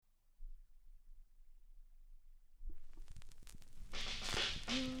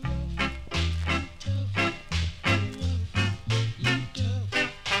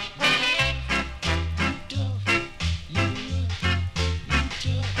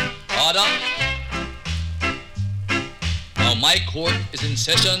Order. Now my court is in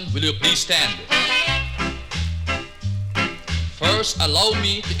session. Will you please stand? First, allow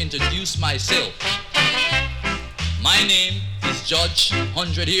me to introduce myself. My name is Judge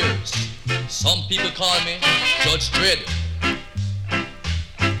 100 Years. Some people call me Judge Dredd.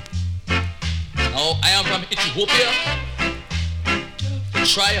 Now, I am from Ethiopia.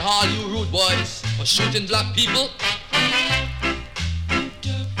 Try hard, you rude boys, for shooting black people.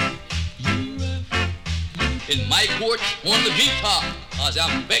 In my court, only me talk, cause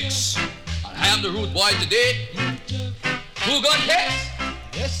I'm vexed. And I am the rude boy today. Two-gun case?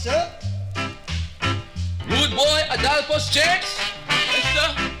 Yes, sir. Rude boy Adolphus James? Yes,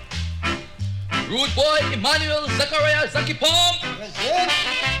 sir. Rude boy Emmanuel Zachariah Zaki Palm? Present.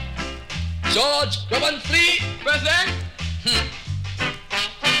 George Grabban Flea? Present.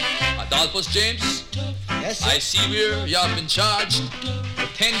 Adolphus James? Yes, sir. I see where you have been charged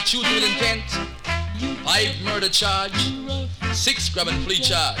with 10 shooting with intent, 5 murder charge, 6 grab and flee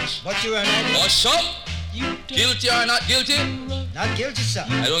charge. But you are not Hush up! Guilty or not guilty? Not guilty, sir.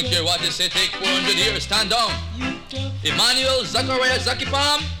 I don't care what they say, take 400 years, stand down. Emmanuel Zachariah Zaki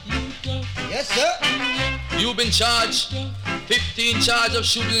Palm? Yes, sir. You've been charged 15 charge of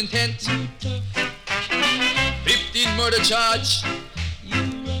shooting intent, 15 murder charge,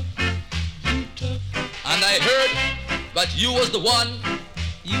 and I heard that you was the one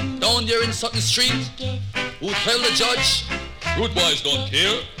down there in Sutton Street who tell the judge, rude boys don't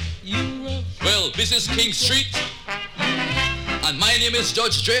care. Well, this is King Street, and my name is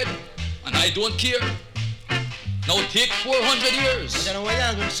Judge Dredd, and I don't care. Now take 400 years. I don't know what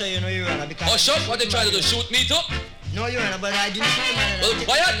you're going to say, you know, Your Honor, because... Hush up, what they trying to do, shoot me too? No, Your Honor, but I didn't shoot the man. Well,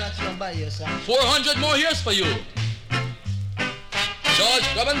 quiet. 400 more years for you. George,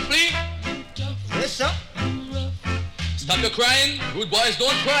 grab and flee. Yes, sir. Stop your crying. Rude boys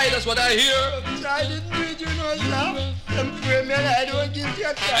don't cry, that's what I hear. I didn't do it, you know, sir. I'm free, man. I don't give you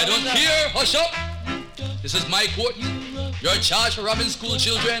a chance. I don't care. Hush up. This is my court. You're charged for robbing school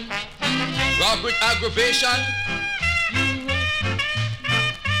children, robbery, aggravation.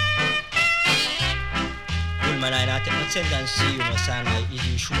 Well, man, I take my sentence to you, know, son. If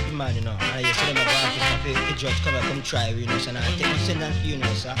you shoot the man, you know, and you say them about to the judge come try, you know, son. I take my sentence to you,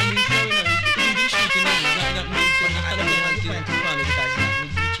 know, sir. I didn't shoot, you know, that means I don't want to find it because it's not me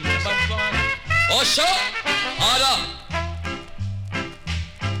teaching you, sir. Hush up. Order.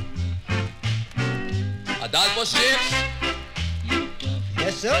 Adolphus James,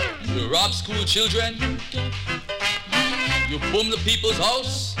 Yes, sir. you rob school children, you boom the people's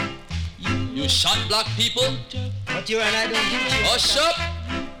house, you shot black people. But you and I don't give you. Hush up!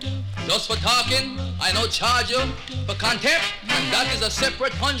 Just for talking, I now charge you for contempt, and that is a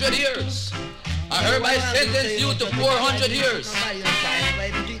separate 100 years. I hereby sentence you to 400 years.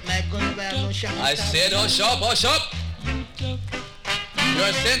 I said hush up, hush up! You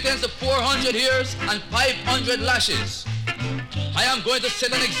are sentenced to 400 years and 500 lashes. I am going to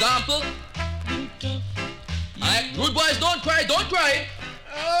set an example. Rude boys, don't cry, don't cry.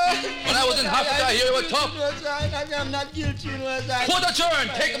 When I was in Africa, here you were tough. I'm not guilty, you know, sir. Put a turn,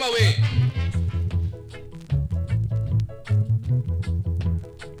 take him away.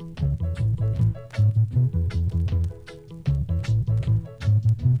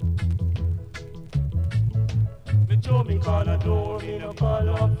 Show me corner door in a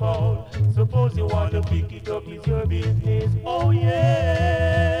color phone. Suppose you want to pick it up, it's your business. Oh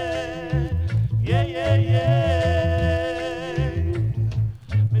yeah, yeah, yeah, yeah.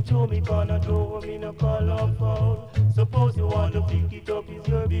 Me show me corner door in a color phone. Suppose you want to pick it up, it's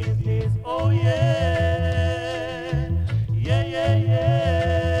your business. Oh yeah, yeah, yeah, yeah.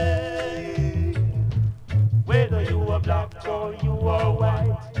 Whether you are black or you are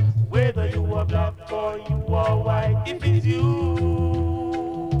white. Whether you are black or you are white, if it's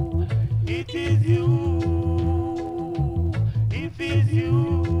you, it is you. If it's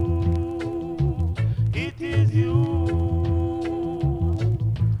you, it is you.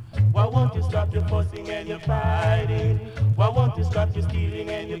 Why won't you stop your fussing and your fighting? Why won't you stop your stealing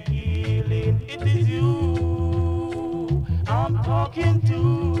and your killing? It is you I'm talking to.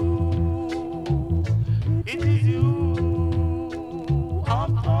 It is you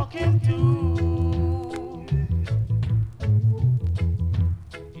I'm talking to.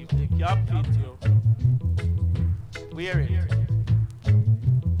 If the cap fit you, wear it.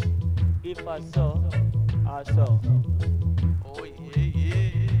 If I saw, I saw. Oh yeah,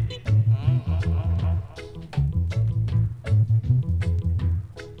 yeah.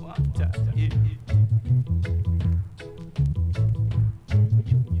 One time, yeah.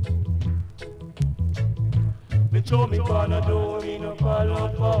 Me show me corner door in a color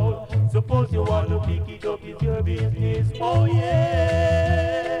phone. Suppose you want to pick it up, it's your business. Oh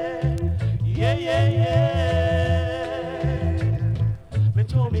yeah, yeah, yeah, yeah. Me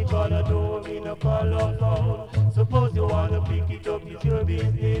told me gonna do me no call up phone. Suppose you want to pick it up, it's your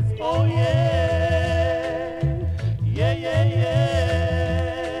business. Oh yeah, yeah, yeah,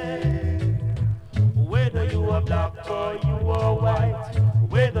 yeah. Whether you are black or you are white,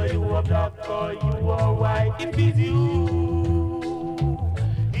 whether you are black or you are white, it is you.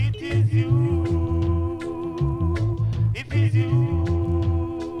 It is you. It is you.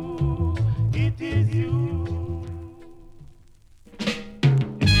 It is you.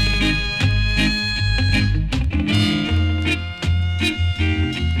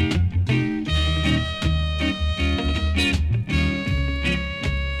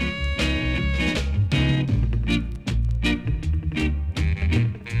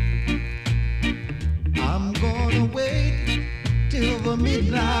 I'm gonna wait till the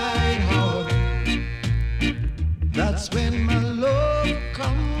midnight hour. That's when my love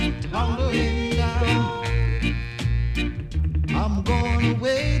comes tumbling down. I'm gonna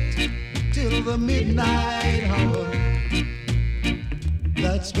wait till the midnight hour.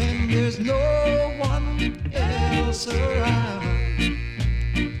 That's when there's no one else around.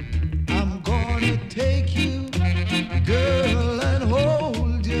 I'm gonna take you, girl, and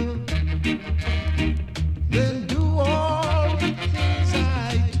hold you. Then do all the things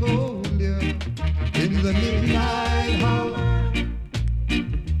I told you in the midnight hour.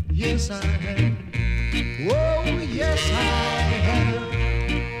 Yes, I have. Oh, yes, I have.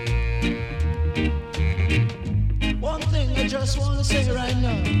 One thing I just want to say right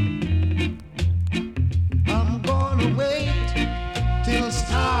now. I'm gonna wait till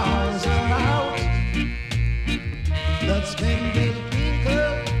stars are out. That's when they'll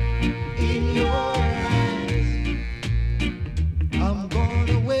twinkle in your eyes. I'm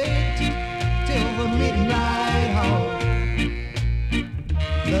gonna wait till the midnight hour.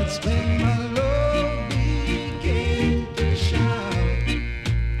 That's when my love begins to shine.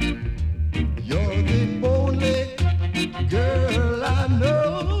 You're the only girl I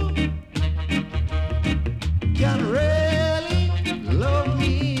know can really love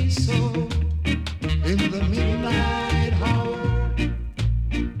me so in the midnight hour.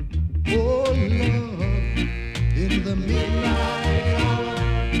 Oh, love, in the midnight hour.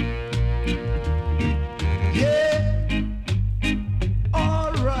 Yeah,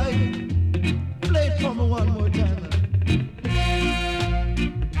 all right. Play it for me one more time.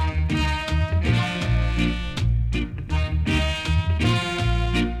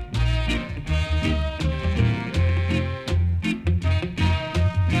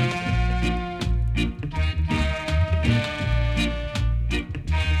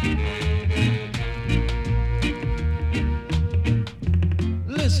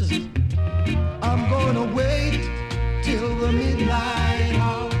 Listen, I'm gonna wait till the midnight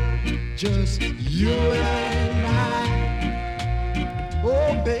hour. Just you and I.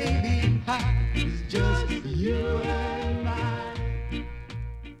 Oh, baby, it's just you and I.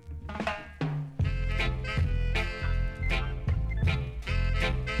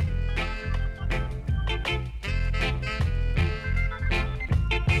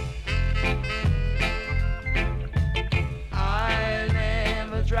 I'll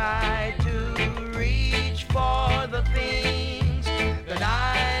never try to reach for the things that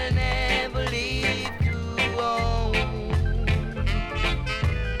I'll never leave to own.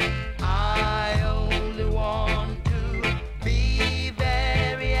 I only want to be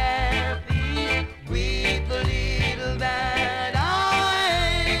very happy with the little that I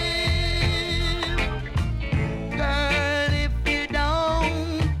am. Girl, if you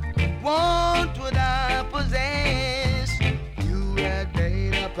don't want what I possess, you had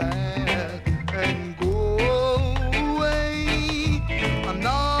better pack and go away. I'm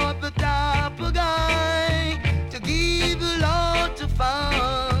not the type of guy to give a lot of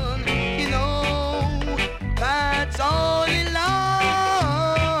fun. You know, that's all in life.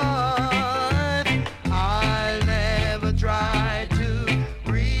 I'll never try to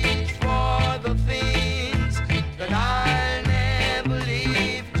reach for the things that I'll never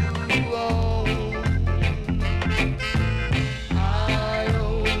leave to own. I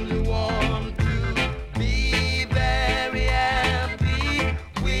only want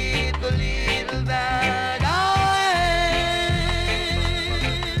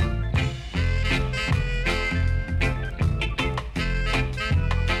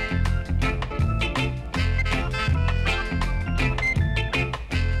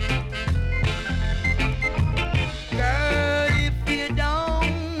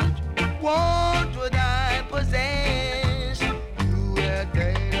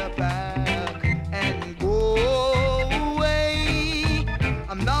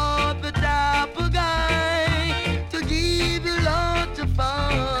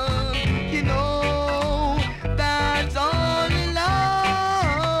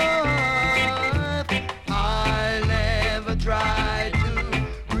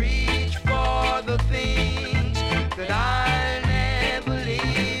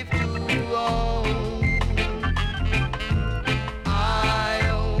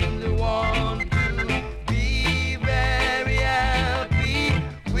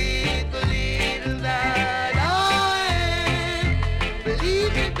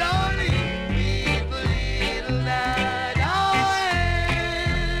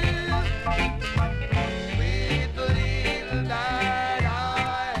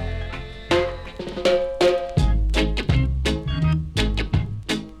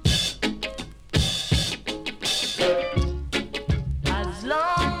As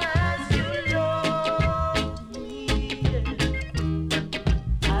long as you love me,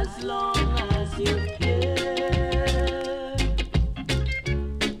 as long as you care,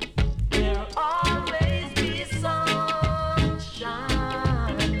 there'll always be sunshine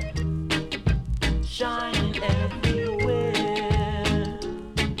shining everywhere.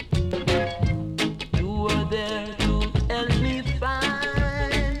 You were there to help me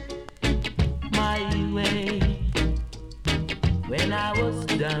find my way when I was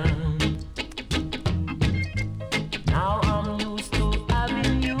down. Now I'm used to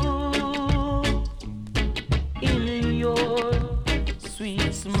having you in your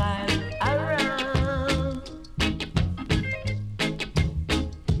sweet smile around.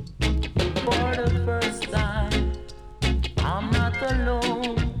 For the first time, I'm not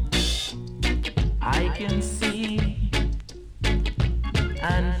alone. I can see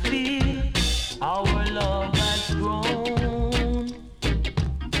and feel our love has grown.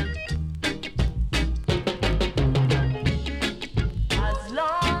 As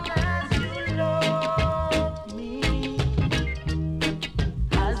long as you love me,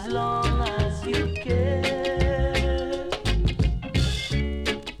 as long as you care,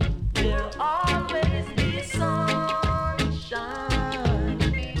 there'll always be sunshine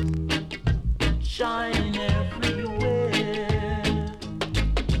shining everywhere.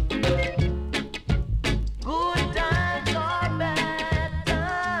 Good times or bad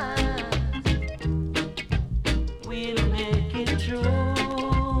times, we'll make it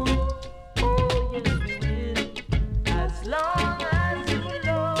through. Oh yes we will. As long as you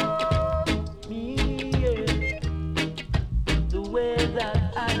love me, yeah, the way that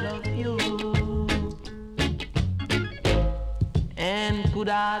I love you. And could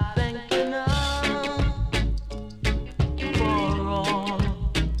I thank you now for all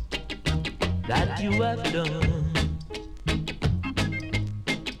that you have done?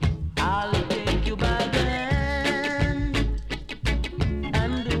 I'll take you by the hand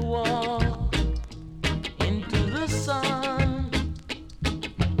and walk into the sun.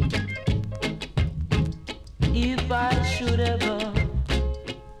 If I should ever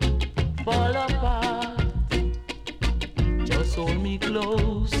fall apart, just hold me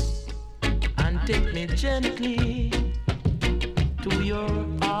close and take me gently to your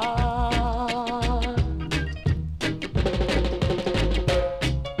heart.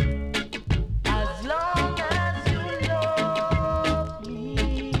 As long as you love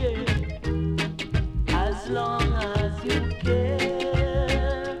me, yeah, as long as you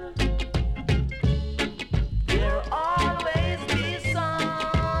care, there'll always be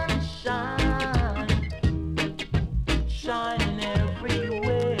sunshine shining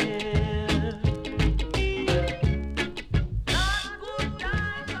everywhere.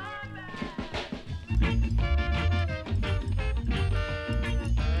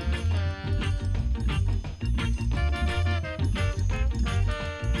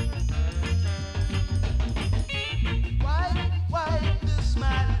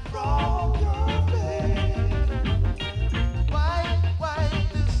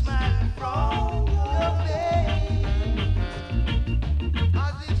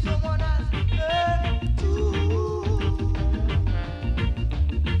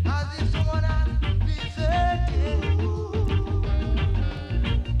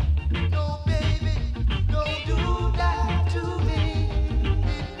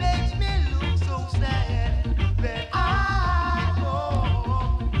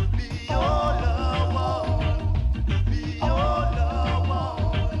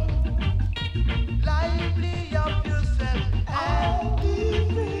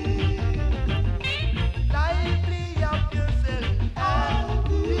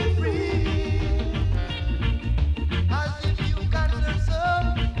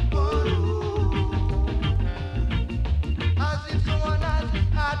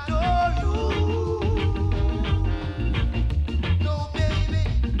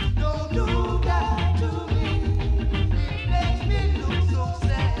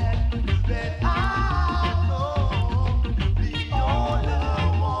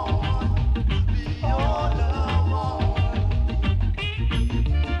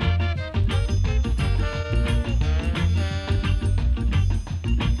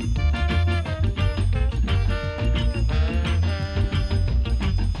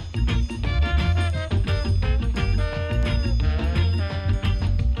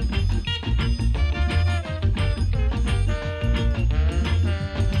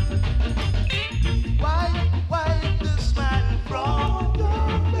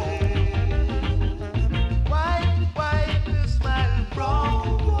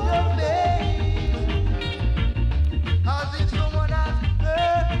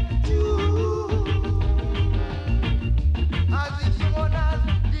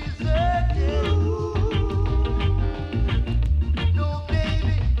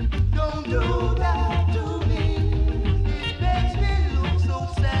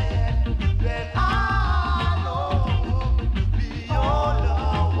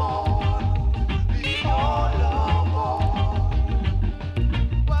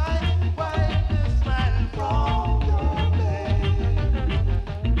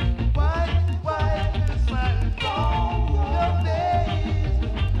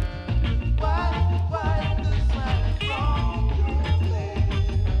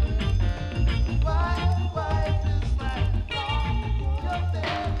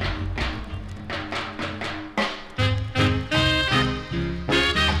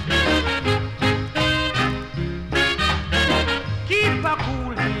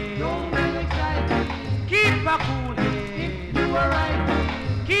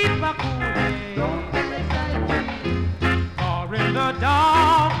 a cool head. Don't get excited. For in the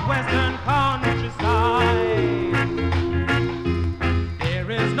dark western countryside, there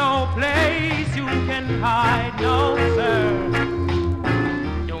is no place you can hide, no sir.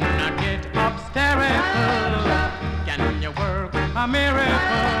 Do not get hysterical. Can you work a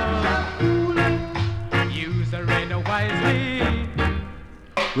miracle? Use the radar wisely.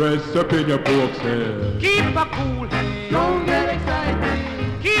 Rest up in your box head. Keep a cool head. Don't get excited.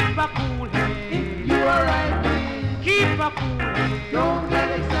 Keep a cool head. You are right. Keep a cool head. Don't get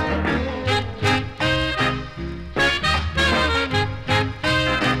excited.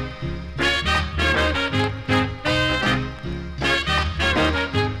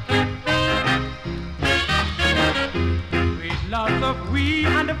 With lots of we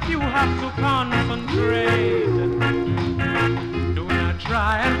and a few have to concentrate. Do not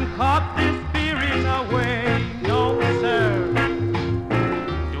try and cut the spirit away, no sir.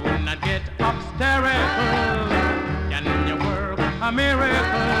 Do not get hysterical. Can you work a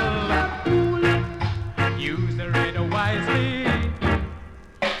miracle? Use the radar wisely.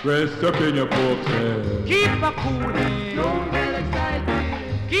 Rest up in your box head. Keep a cool head. Don't get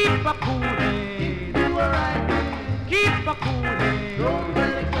excited. Keep a cool head. You are right. Keep a cool head. Don't get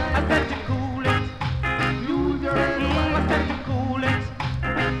I excited. said to cool it. Use your head. I said to cool it.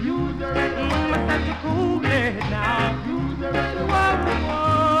 Use your head. I said to cool it now. Use your head. Whoa, whoa.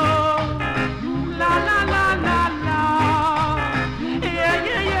 La la la la la. Yeah,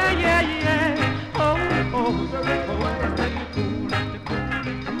 yeah, yeah, yeah, yeah. Oh, oh, oh. I said to cool it, to cool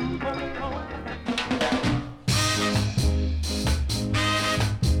it. Oh, oh.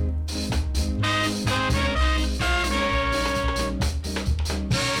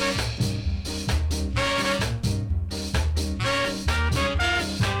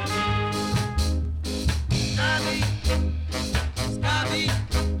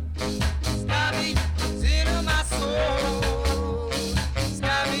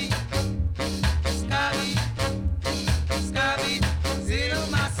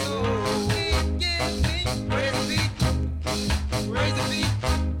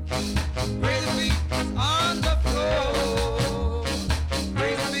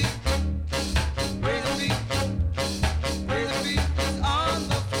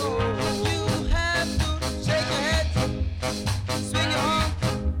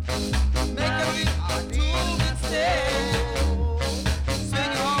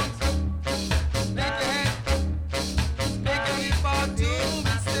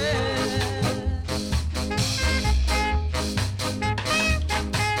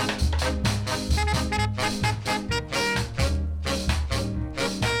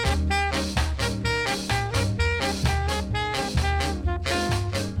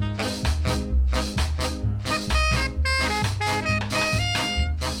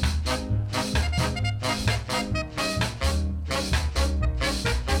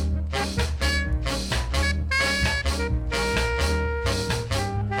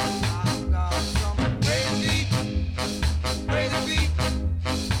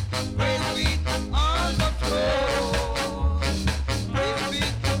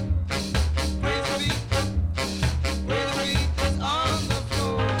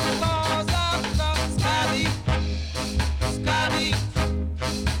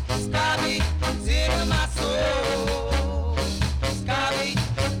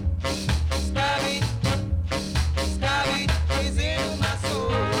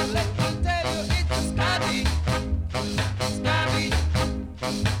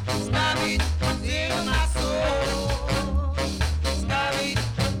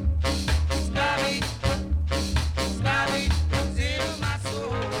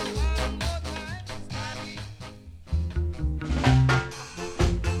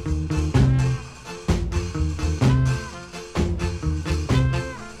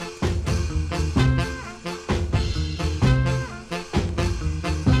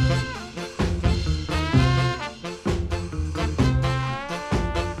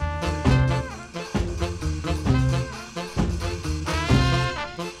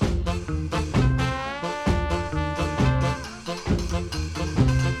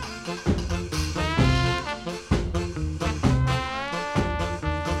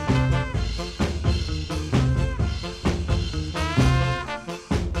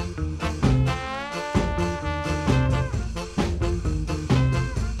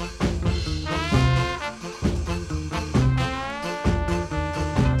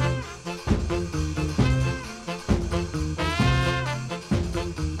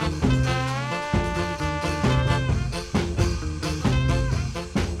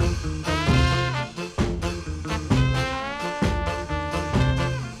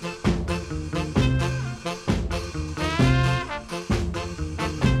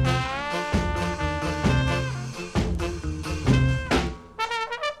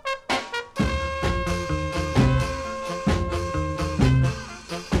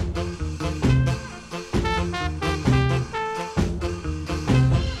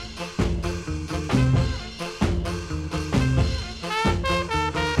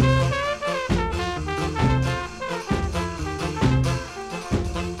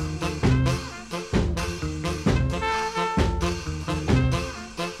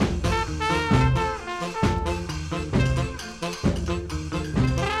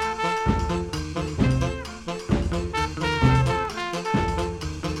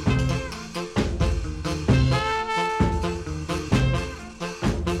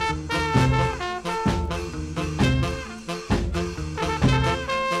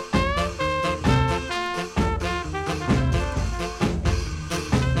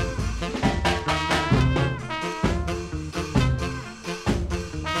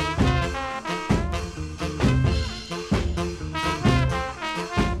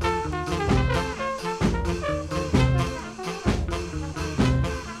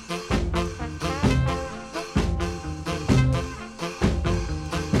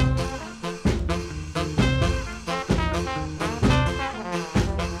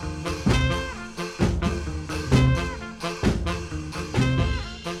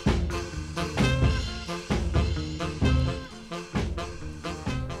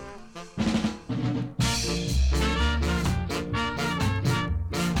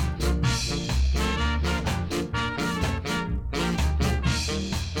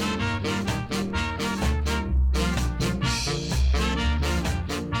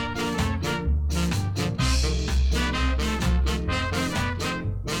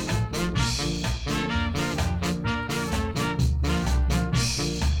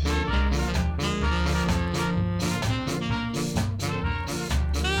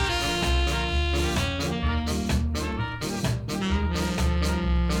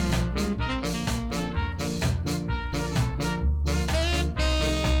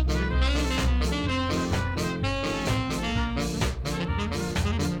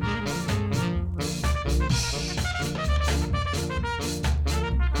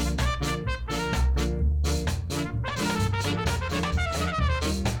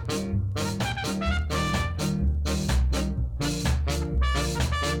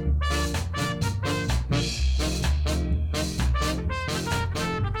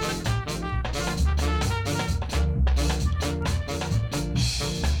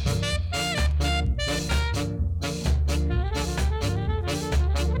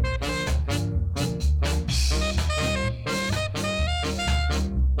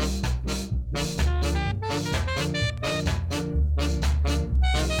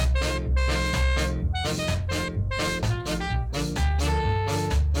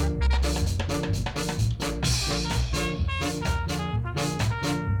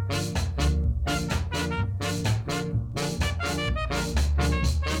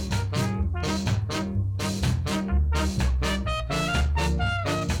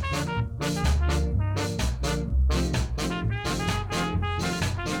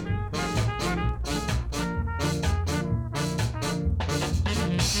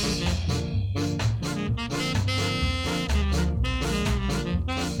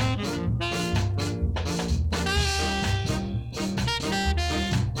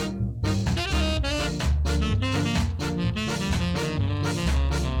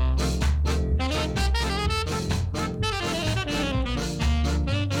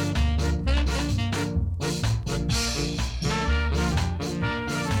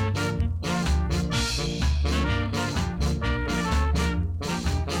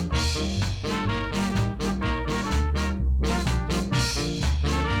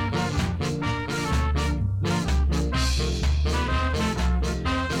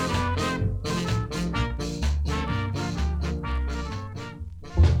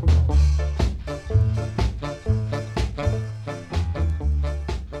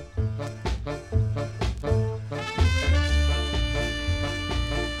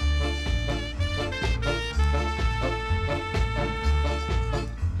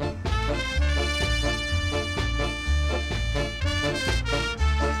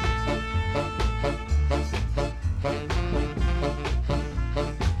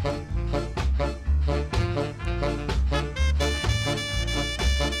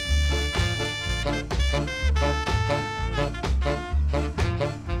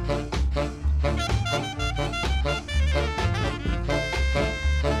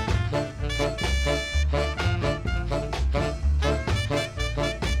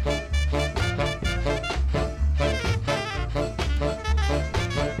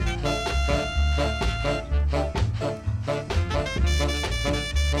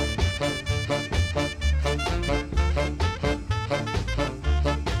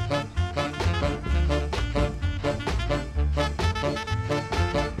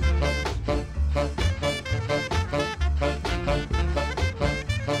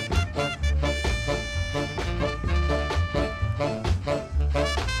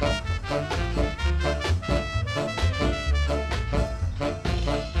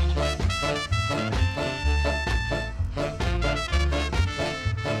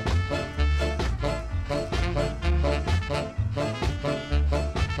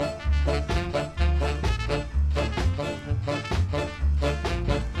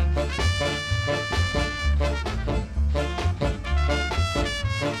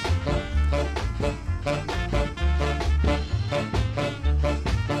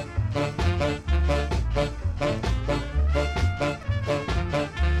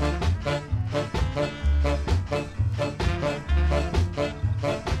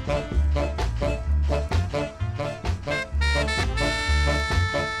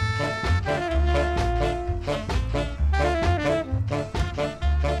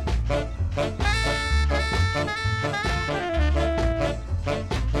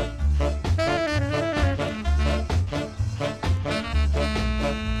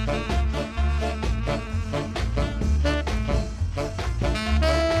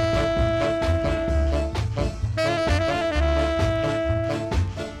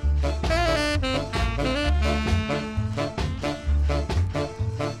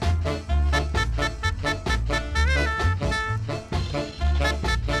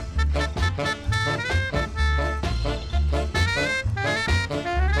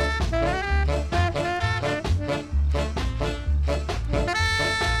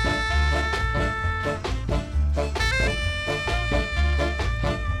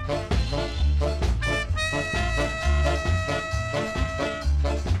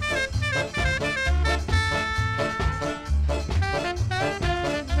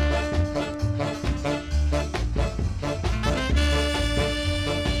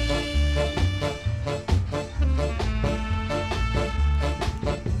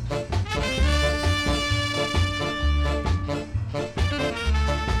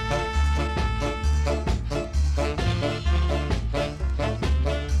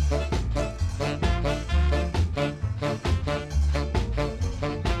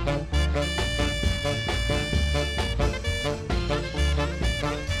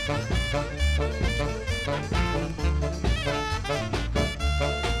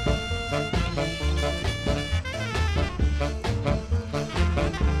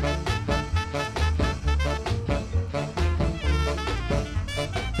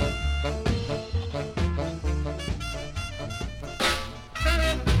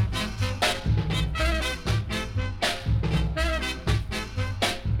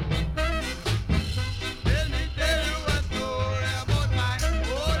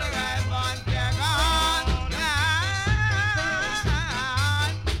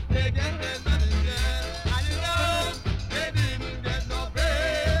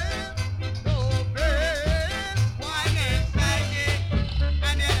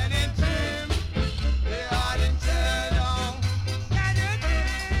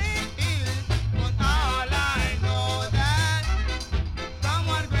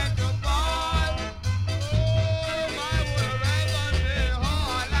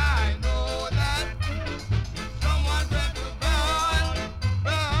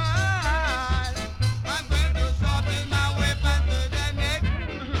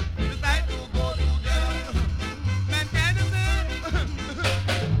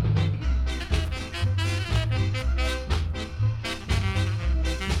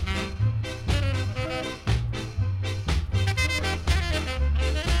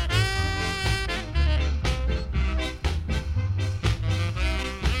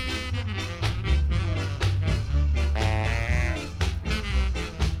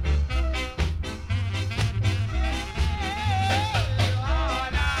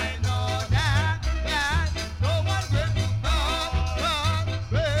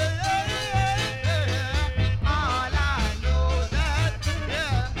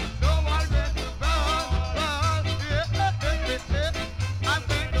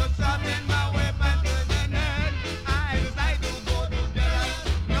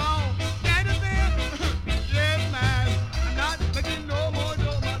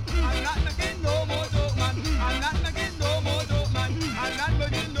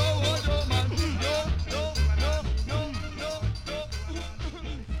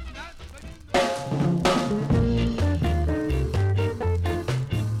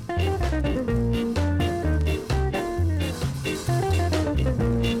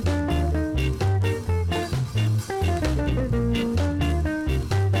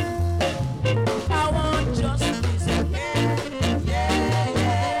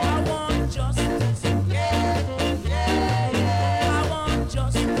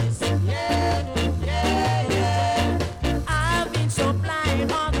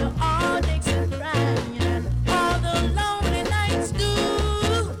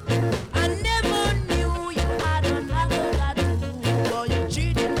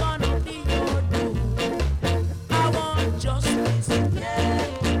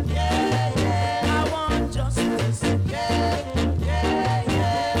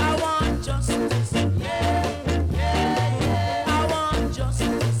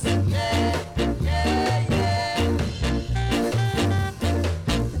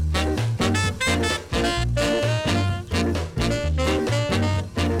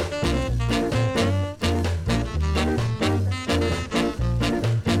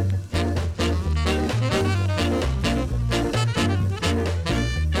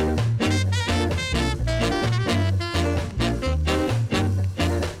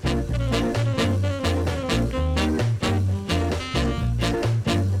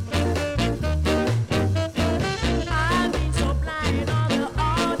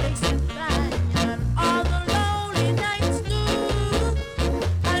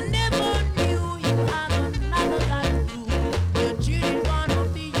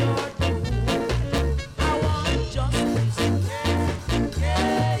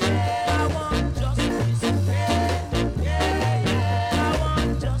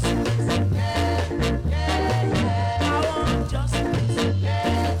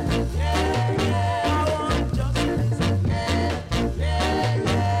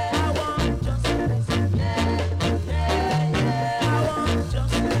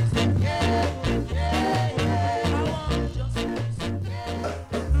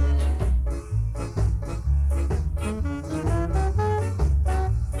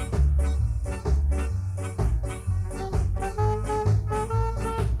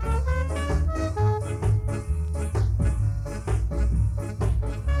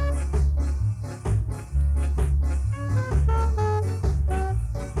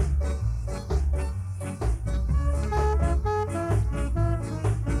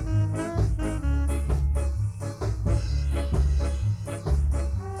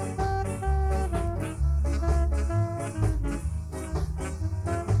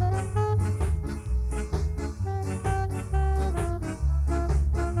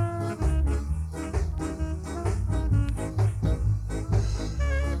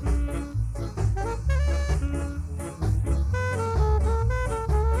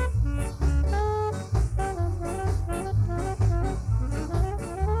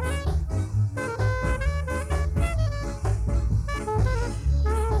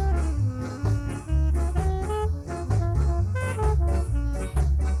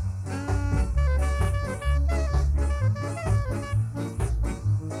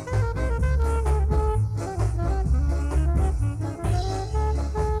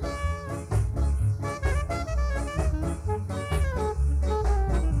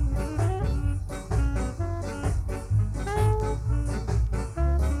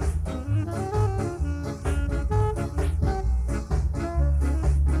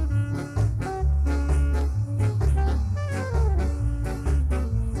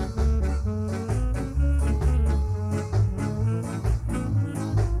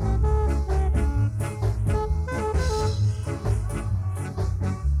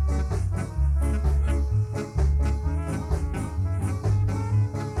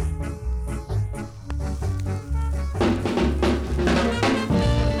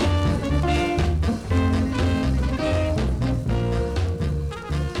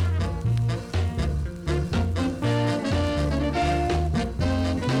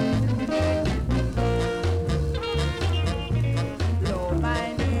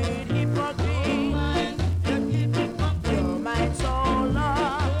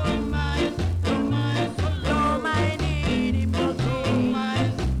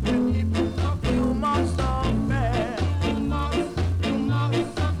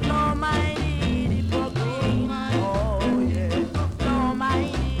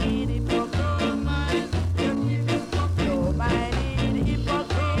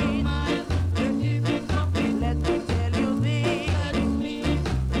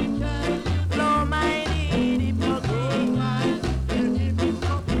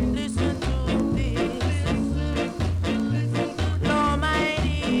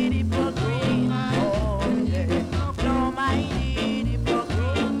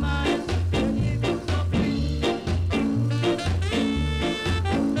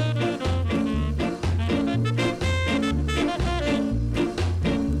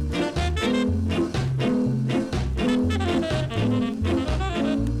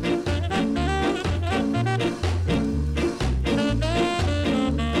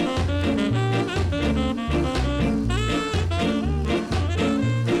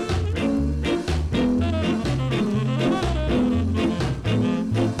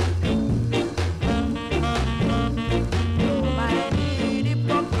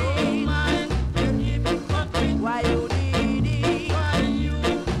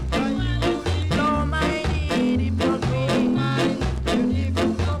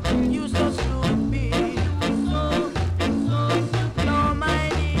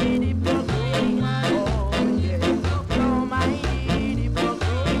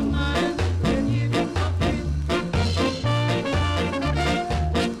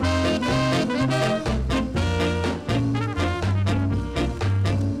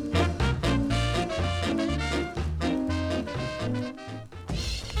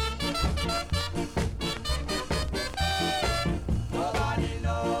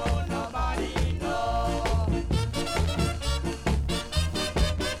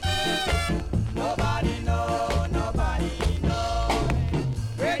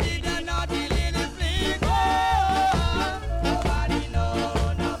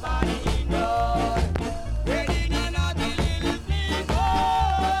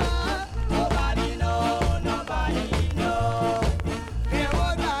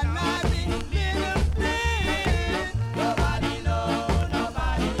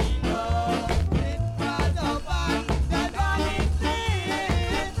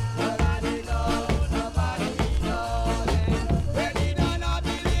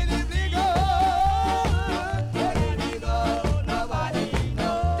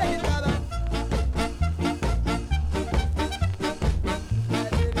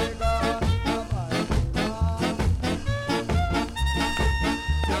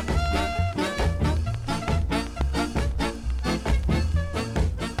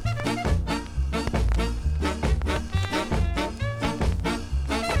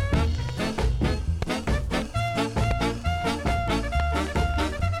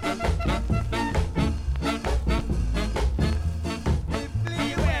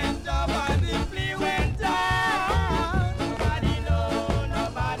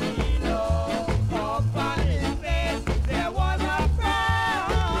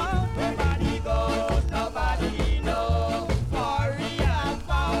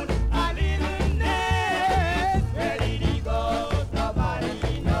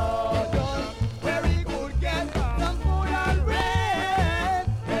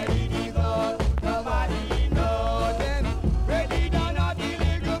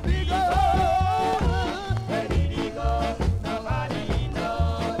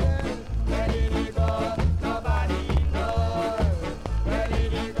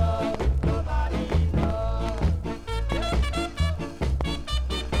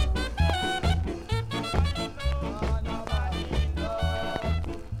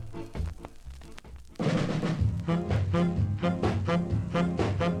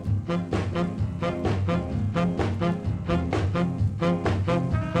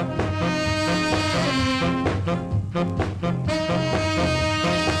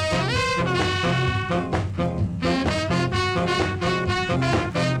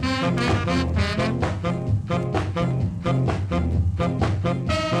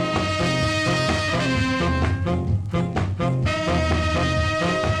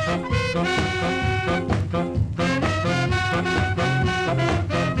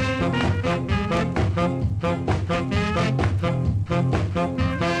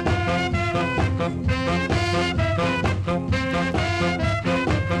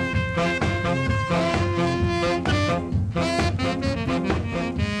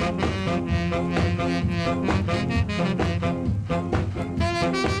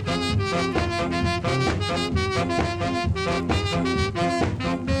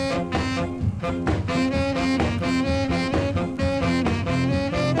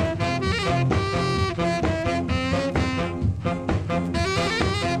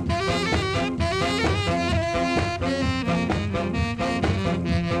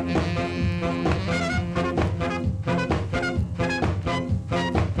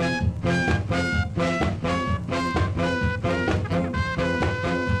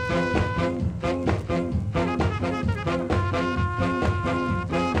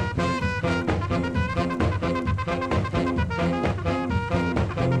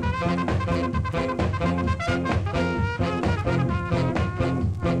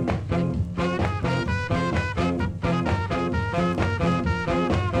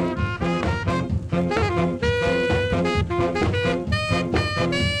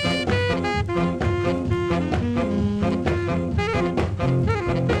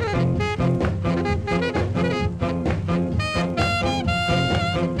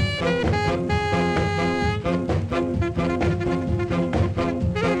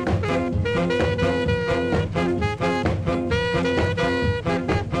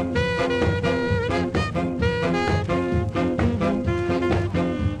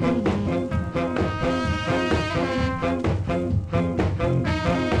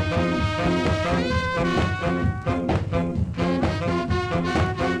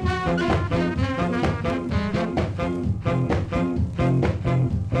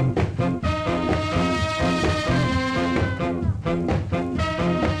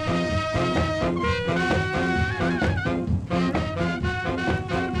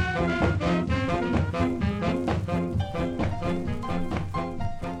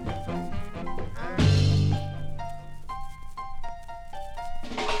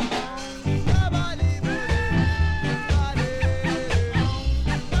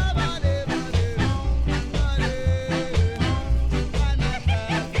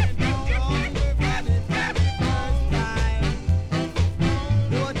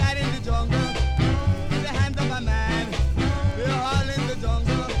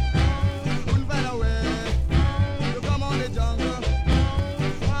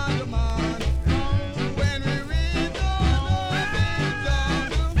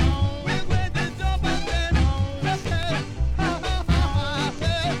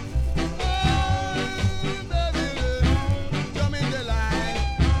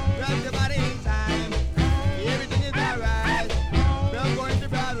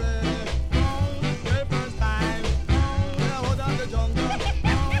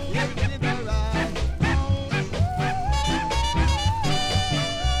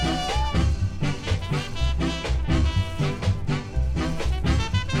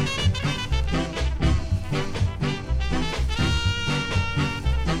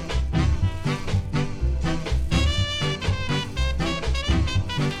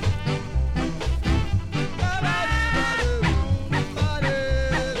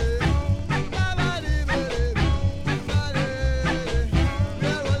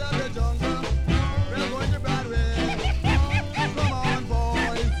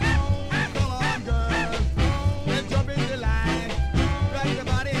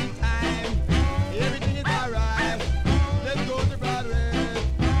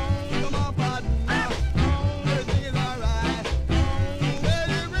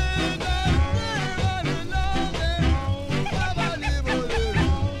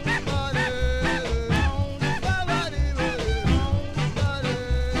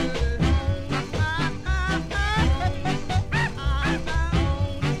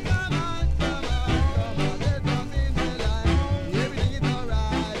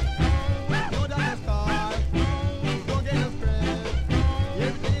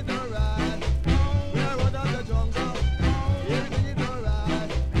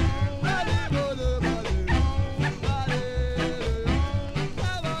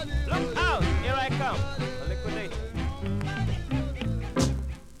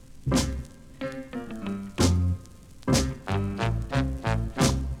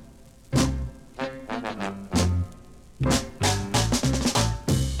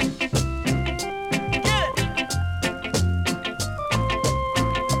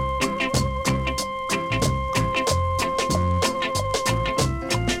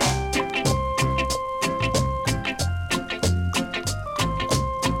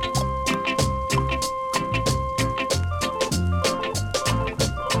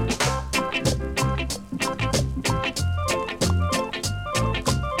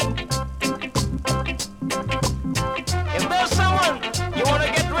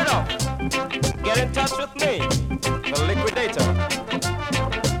 get in touch with me, the Liquidator.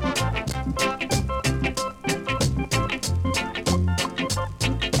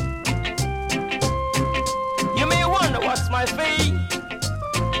 You may wonder what's my fee?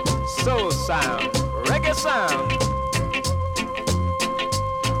 Soul sound, reggae sound.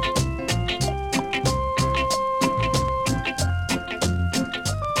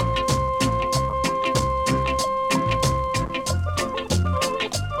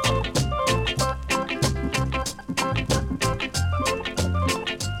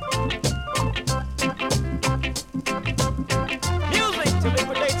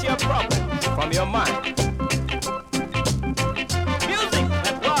 From your mind. Music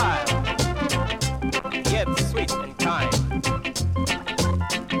that wild, yet sweet and kind.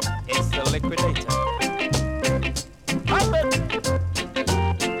 It's the Liquidator. Pop it.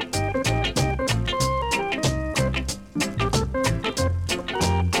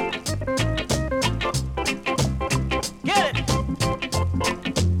 Get it.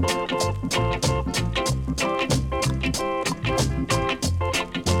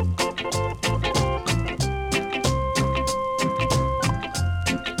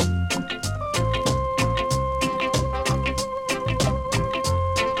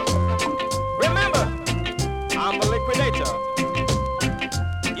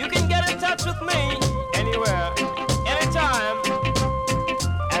 You can get in touch with me anywhere, anytime,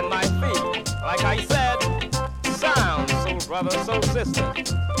 and my feet, like I said, sounds, soul brother, soul sister,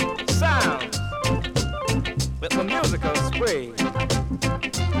 sounds with the musical spree.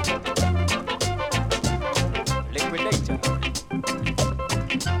 Liquidator.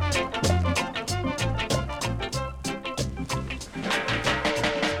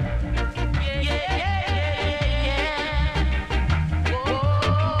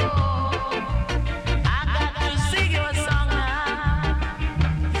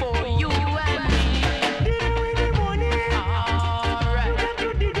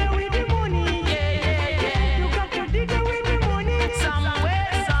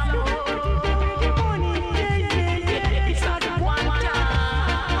 Somewhere, somehow.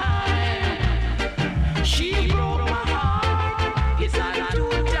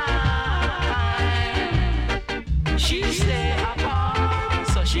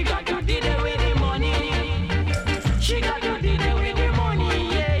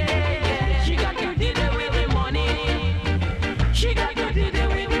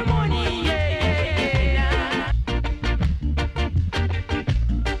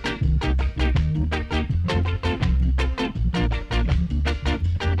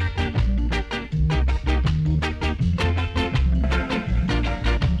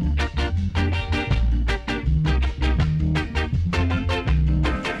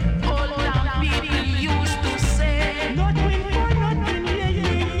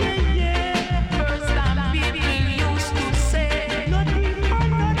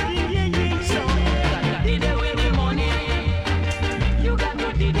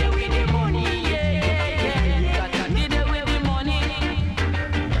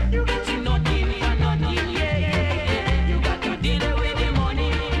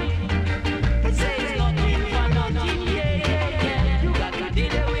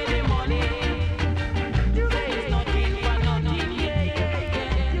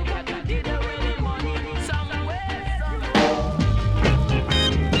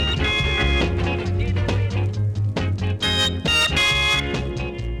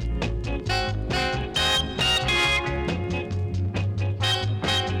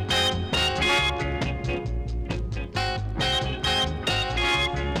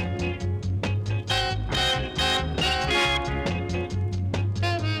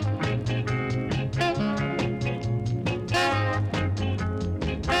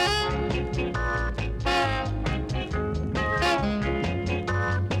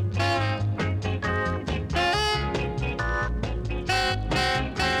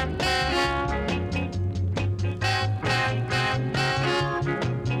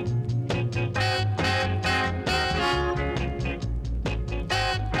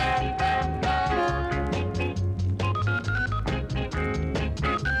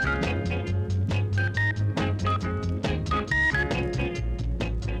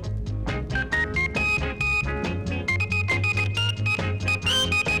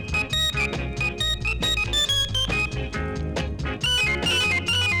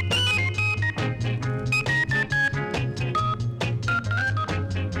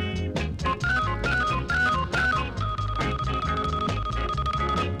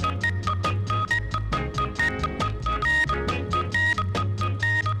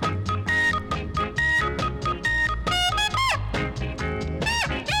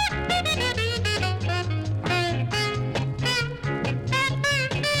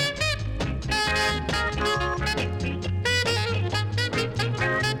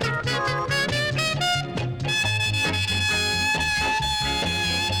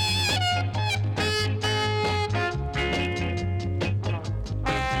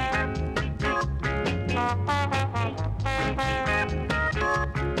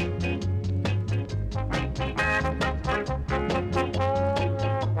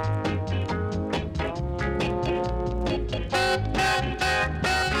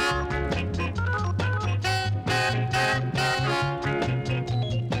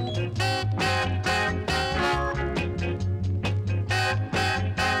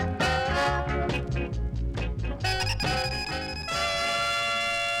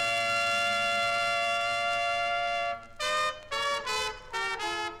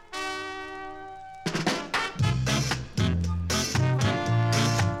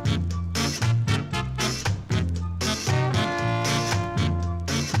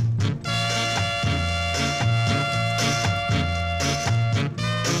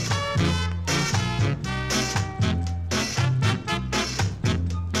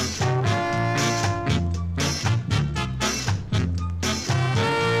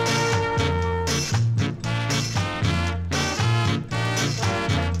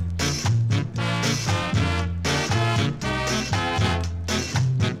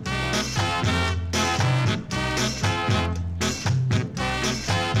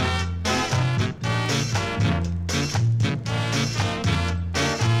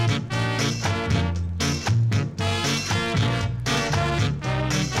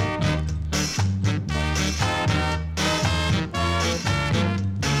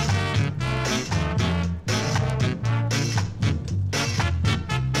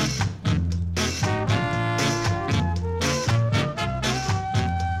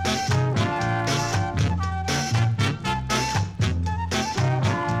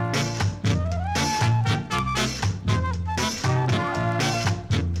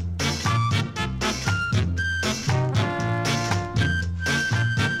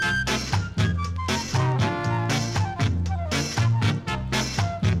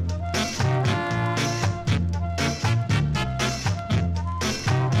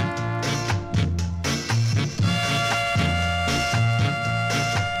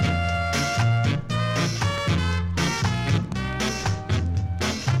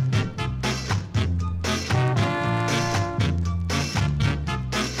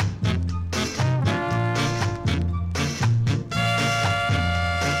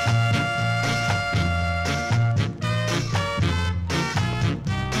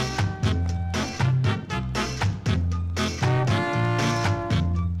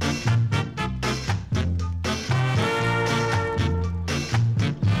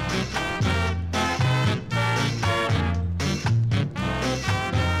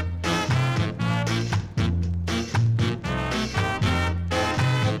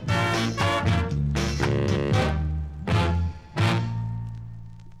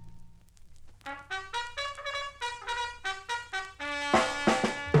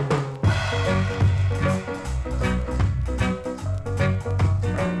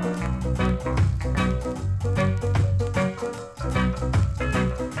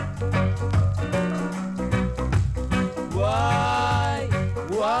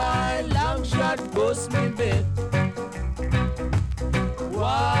 bust me bed.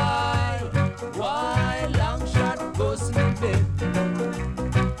 Why long shot bust me bed?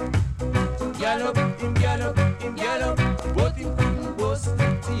 Gallop, but him couldn't bust the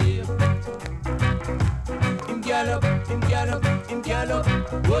tape. Him gallop,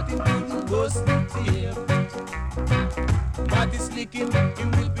 but him couldn't bust the tape. Marty slicking,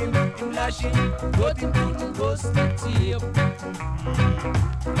 him whipping, him lashing, but him couldn't bust the tape.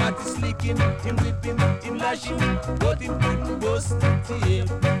 Marty slicking, him whipping, him lashing, but him couldn't bust the tape.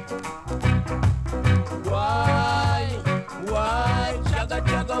 Why,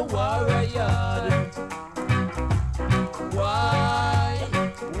 Jaga warrior? Why,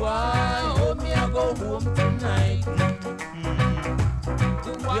 oh me I go home tonight.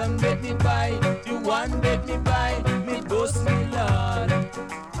 The one make me buy, me bust me lord.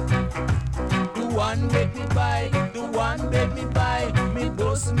 The one make me buy, me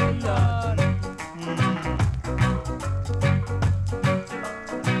bust me lord.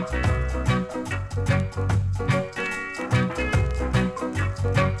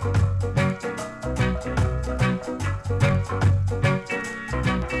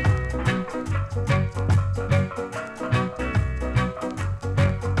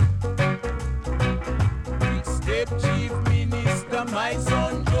 My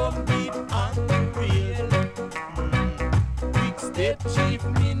son drum beat on the rail. Quick step chief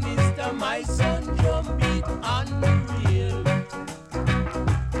minister, my son drum beat on the rail.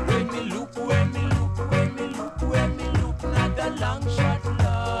 When me look, not a long shot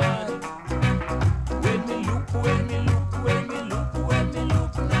lord. When me look,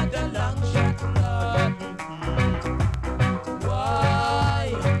 not a long shot lord.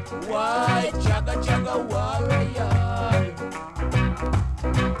 Why, Jaga warrior?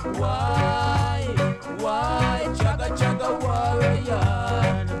 Why, Jaga warrior?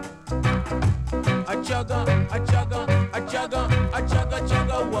 A Jaga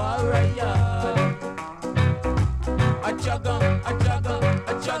warrior. A Jaga warrior.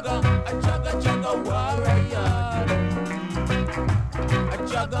 A Jaga warrior. A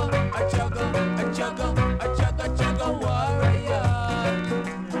Jaga warrior.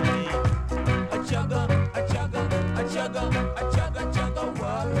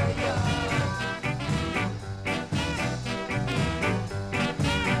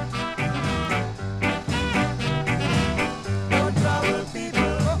 Don't trouble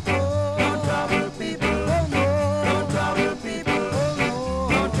people, don't trouble people, don't trouble people,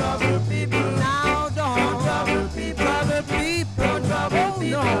 don't trouble people, now don't trouble people, don't trouble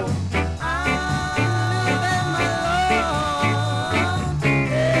people.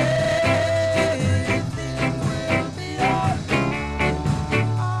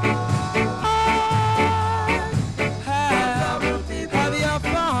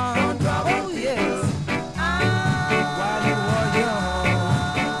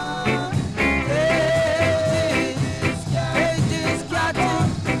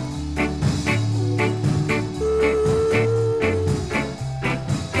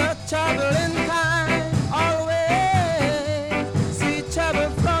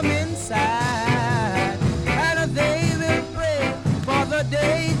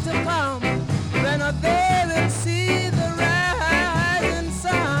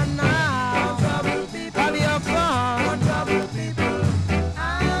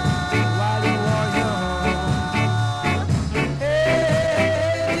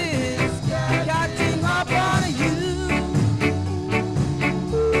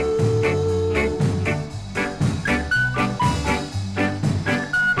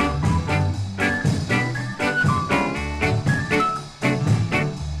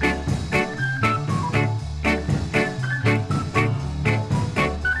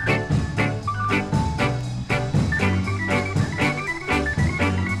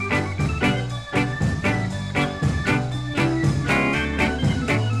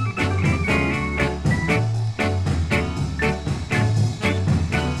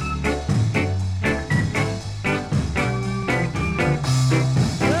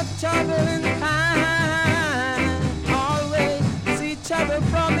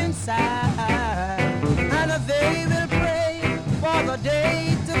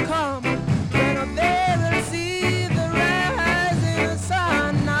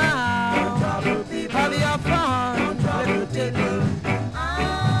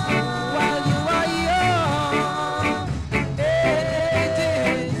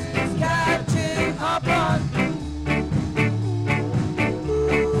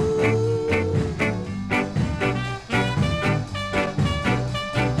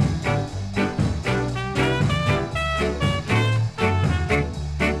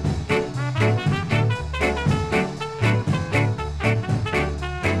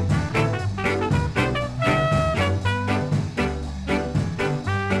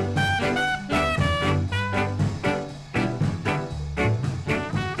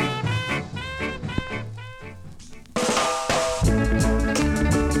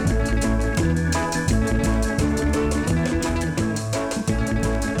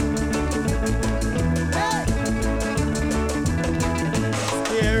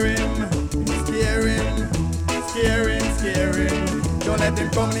 let him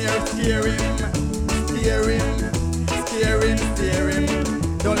come near, scare him, scare him, scare him, scare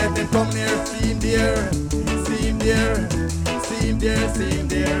him. Don't let him come near, see him there, see him there, see him there, see him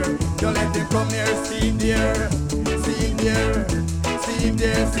there. Don't let him come near, see him there, see him there, see him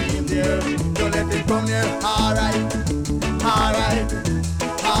there, see him there. Don't let him come near. Alright, alright,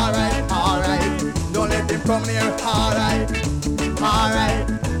 alright, alright. Don't let him come near. Alright, alright,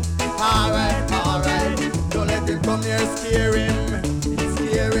 alright, alright. Don't let him come near. Scare him,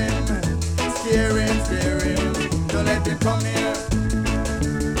 scare him, scare him, scare him. Don't let him come near.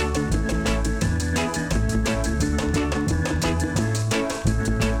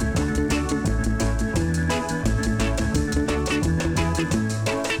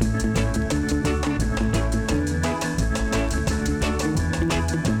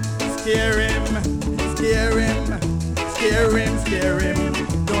 Scare him, scare him, scare him, scare him.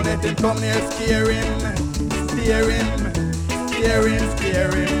 Don't let him come near. Scare him, scare him, scare him,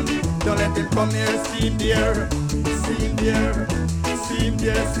 scare him. Don't let him come near. See him there, see him there, see him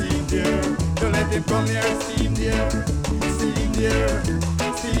there, see him there. Don't let him come near. See him there, see him there,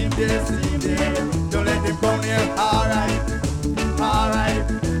 see him there, see him there. Don't let him come near. Alright, alright,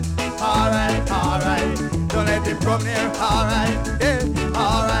 alright, alright. Don't let him come near. Alright, yeah.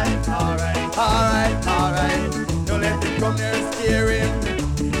 Alright, alright, alright, alright. Don't let him come near. Scare him,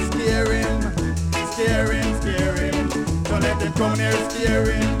 scare him, scare him, scare him. Don't let him come near.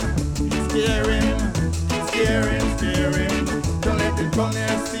 Scare him, scare him, scare him, scare him. Don't let him come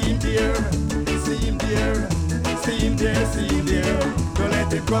near. See him there, see him there, see him there, see him there. Don't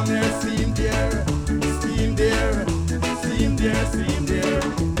let him come near. See him there, see him there, see him there, see him there.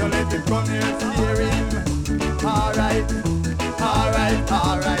 Don't let him come near. Scare him. Alright, alright,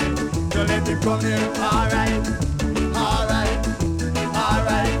 alright. Don't let him come near. Alright, alright,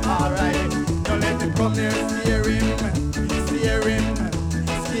 alright, alright. Don't let him come near. Scare him, scare him,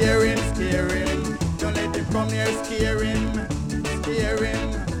 scare him, scare him. Don't let him come near. Scare him, scare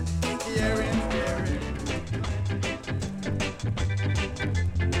him, scare him, scare him.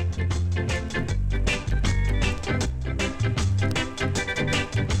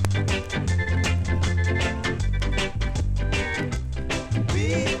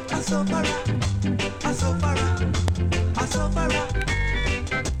 Asofara, asofara, asofara.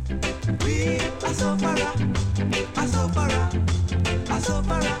 We asofara, asofara,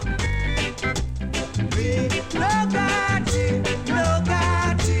 asofara. We logati,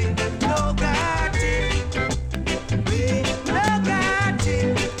 logati, logati. We logati,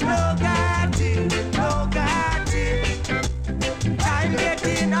 logati, logati. Time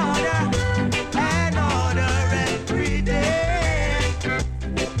getting order and order every day.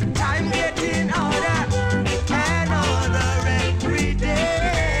 Time getting order and order every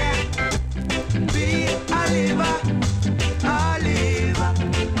day. Be a liver, a liver,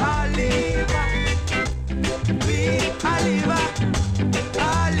 a liver. Be a liver,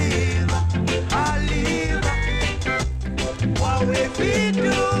 a liver, a liver. What we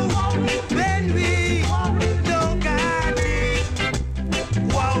do when we don't got it?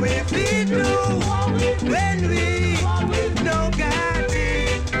 What we do when we don't got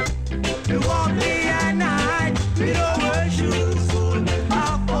it? We walk day and night with our shoes full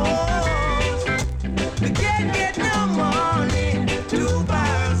of holes. We can't get no money to buy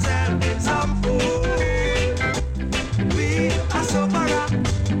ourselves some food. We asofara,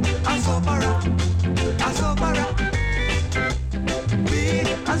 asofara, asofara. We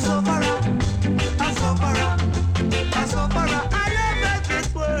asofara, asofara, asofara. I love this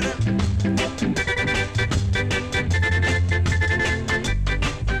word.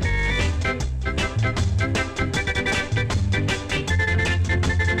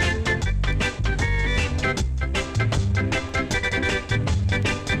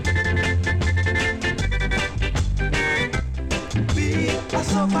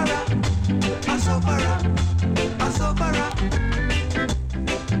 Asofara, asofara, asofara.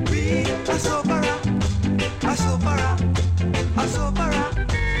 We asofara, asofara, asofara.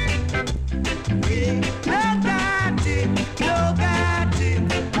 We logati, logati,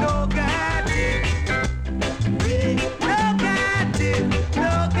 logati. We logati,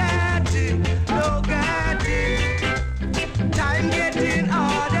 logati, logati. Time getting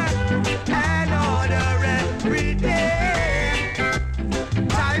order and order every day.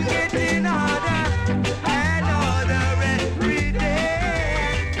 Time getting order and order every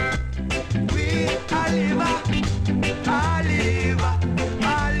day. We a liver, a liver, a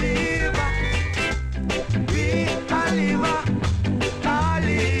liver.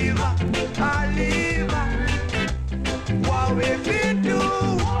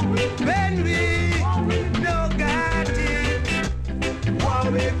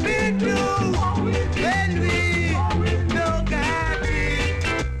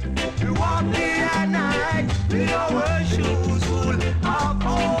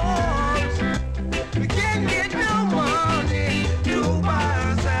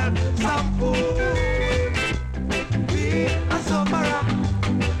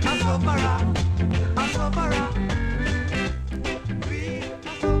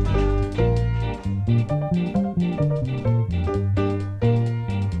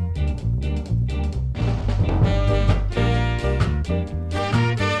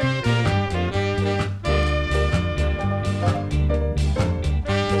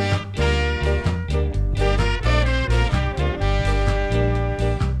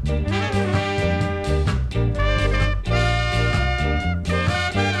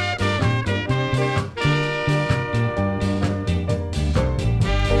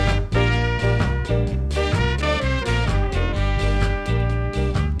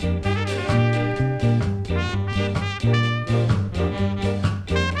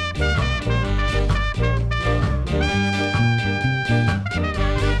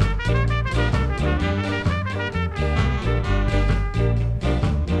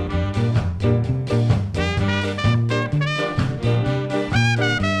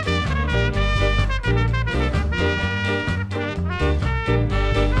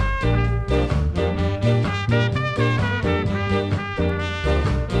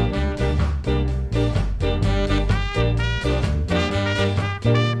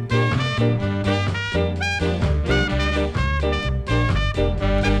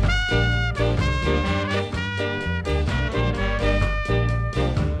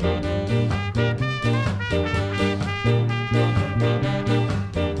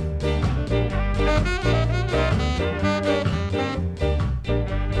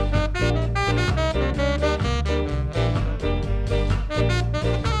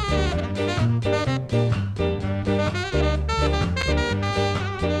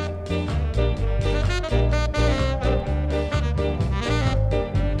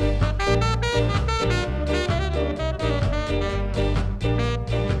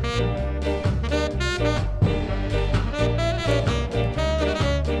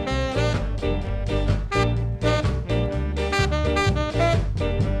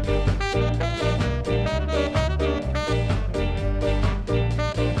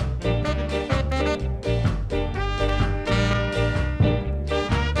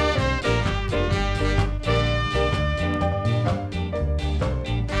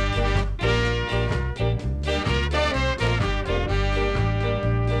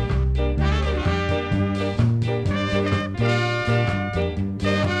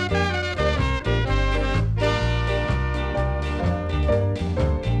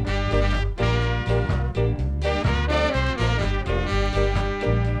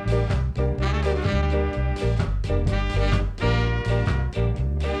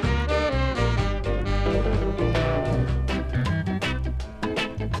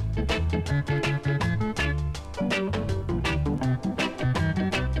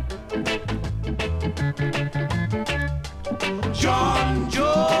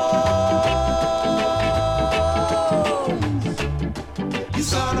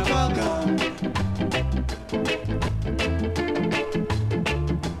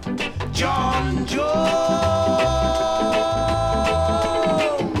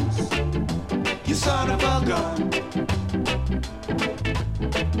 of a gun.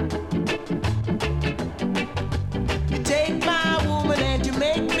 You take my woman and you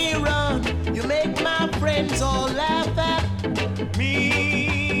make me run. You make my friends all laugh at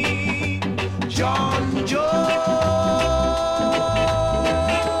me. John Jones,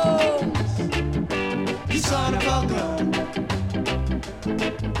 you son of a gun.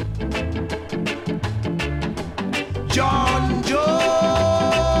 John Jones,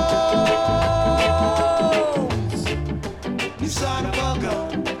 you son of a gun.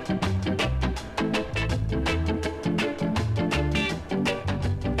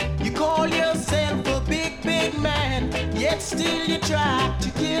 You call yourself a big, big man, yet still you try to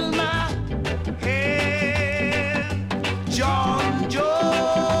kill my head. John Jones,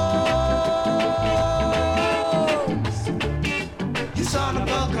 you son of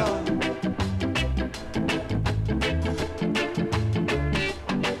a gun.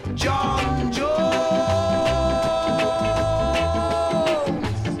 John Jones,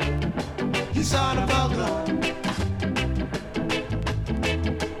 you son of a gun.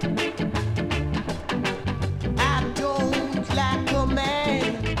 I don't like a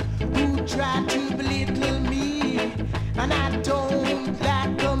man who tried to belittle me, and I don't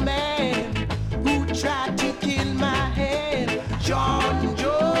like a man who tried to kill my head. John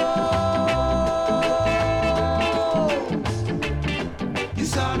Jones, you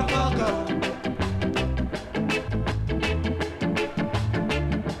son of a gun.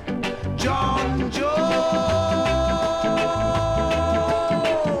 John Jones,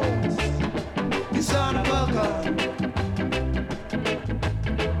 you son of a gun.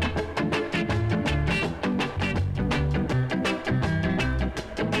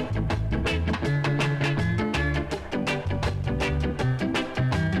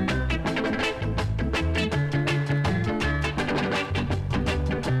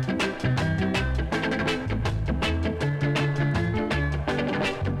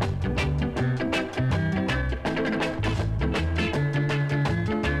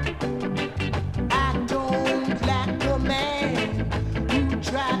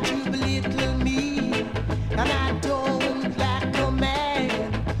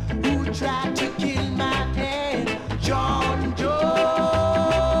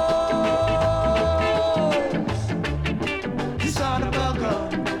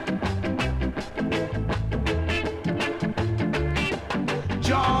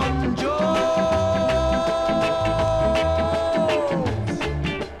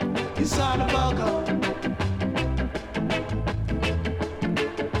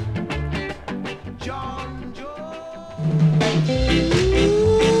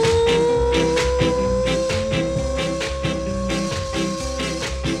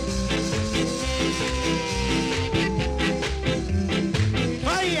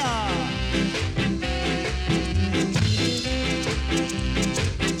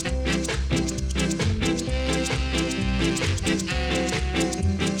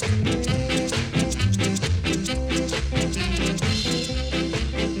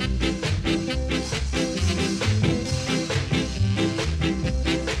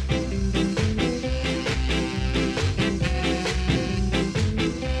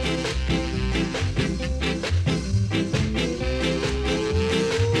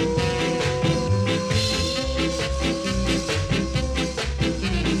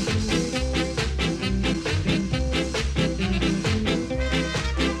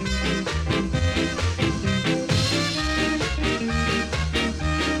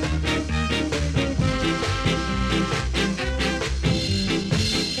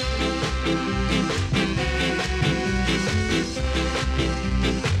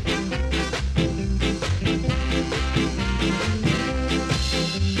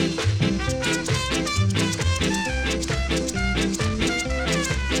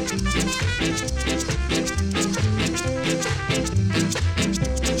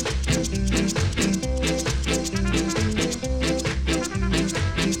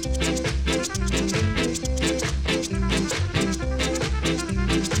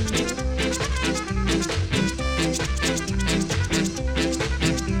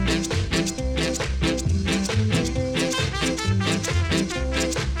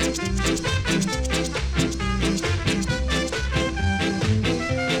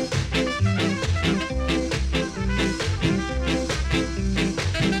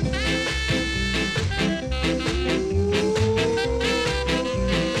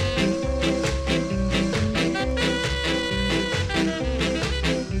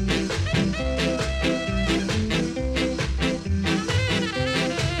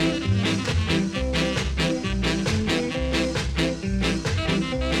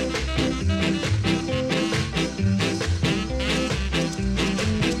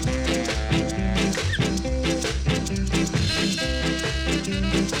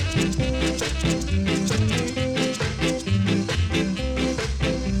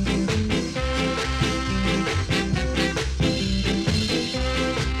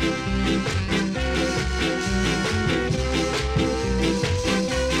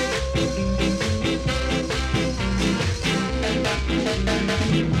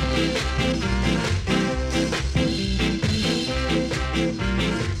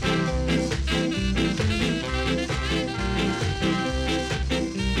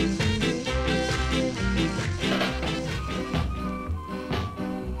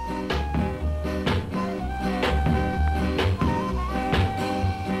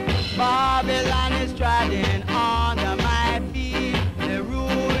 Babylon is treading under my feet. They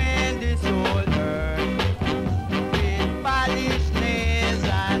ruin this whole earth with polished nails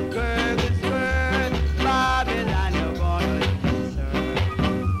and curved skirts. Babylon, you're gonna deserve.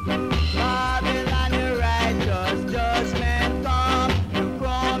 Babylon, your righteous judgment come. You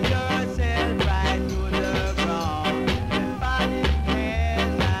crumb yourself right to the ground. With polished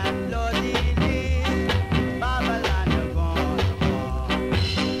nails and bloody lips. Babylon, you're gonna fall.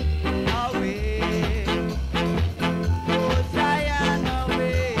 Away, oh Zion,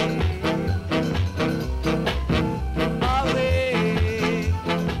 away, away,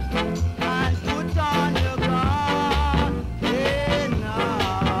 and put on your crown. Yeah,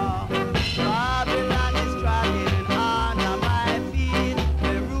 now Babylon is traveling under my feet.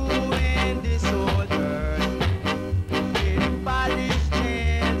 They ruin this whole earth with polished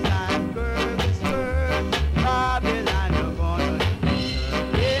nails and curved skirts. Babylon, you're gonna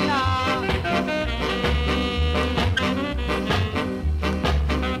deserve. Yeah, now.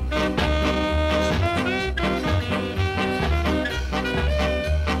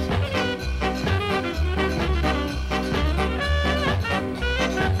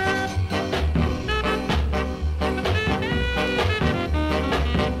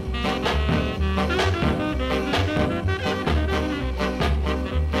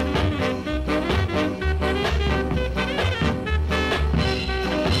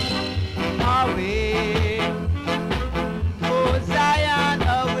 Awake, oh Zion,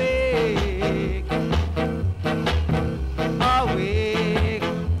 awake, awake,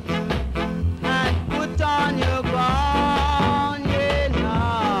 and put on your crown, yeah,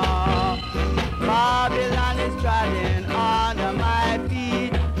 now. Babylon is treading under my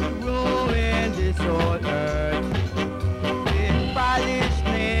feet, ruin this whole earth with polished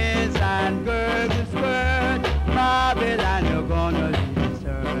nails and girdle skirt. Babylon, you're gonna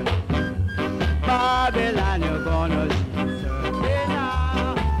deserve. Babylon, you're gonna deserve. Yeah,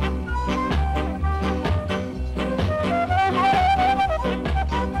 now.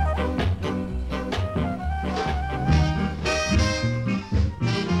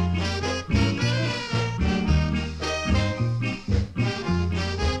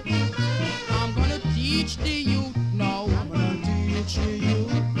 I'm gonna teach the youth now. I'm gonna teach the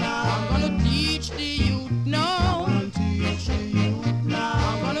youth now. I'm gonna teach the youth now. I'm gonna teach the youth now.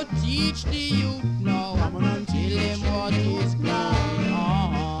 I'm gonna teach the youth now. I'm gonna tell them what is going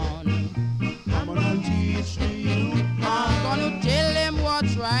on. I'm gonna teach the youth now. I'm gonna tell them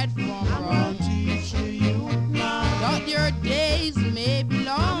what's right from wrong. I'm gonna teach the youth now. That your days may be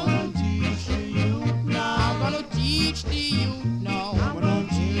long. I'm gonna teach the youth now. I'm gonna teach the youth now. I'm gonna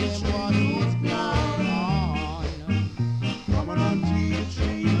tell them what is going on. I'm gonna teach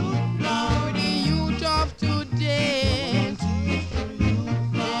the youth now. For the youth of today,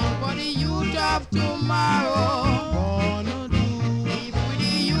 then for the youth of tomorrow. If for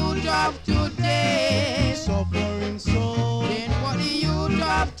the youth of today, Suffering soul, then for the youth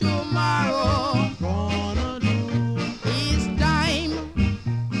of tomorrow. gonna do. It's time,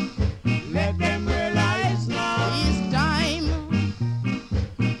 Let them realize now. it's time,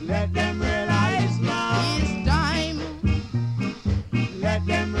 Let them realize now. it's time. Let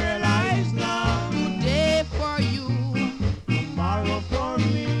them realize now. Today for you, Tomorrow for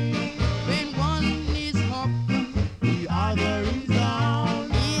me. when one is up, The other is down.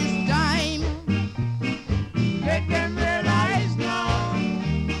 it's time. Let them realize now.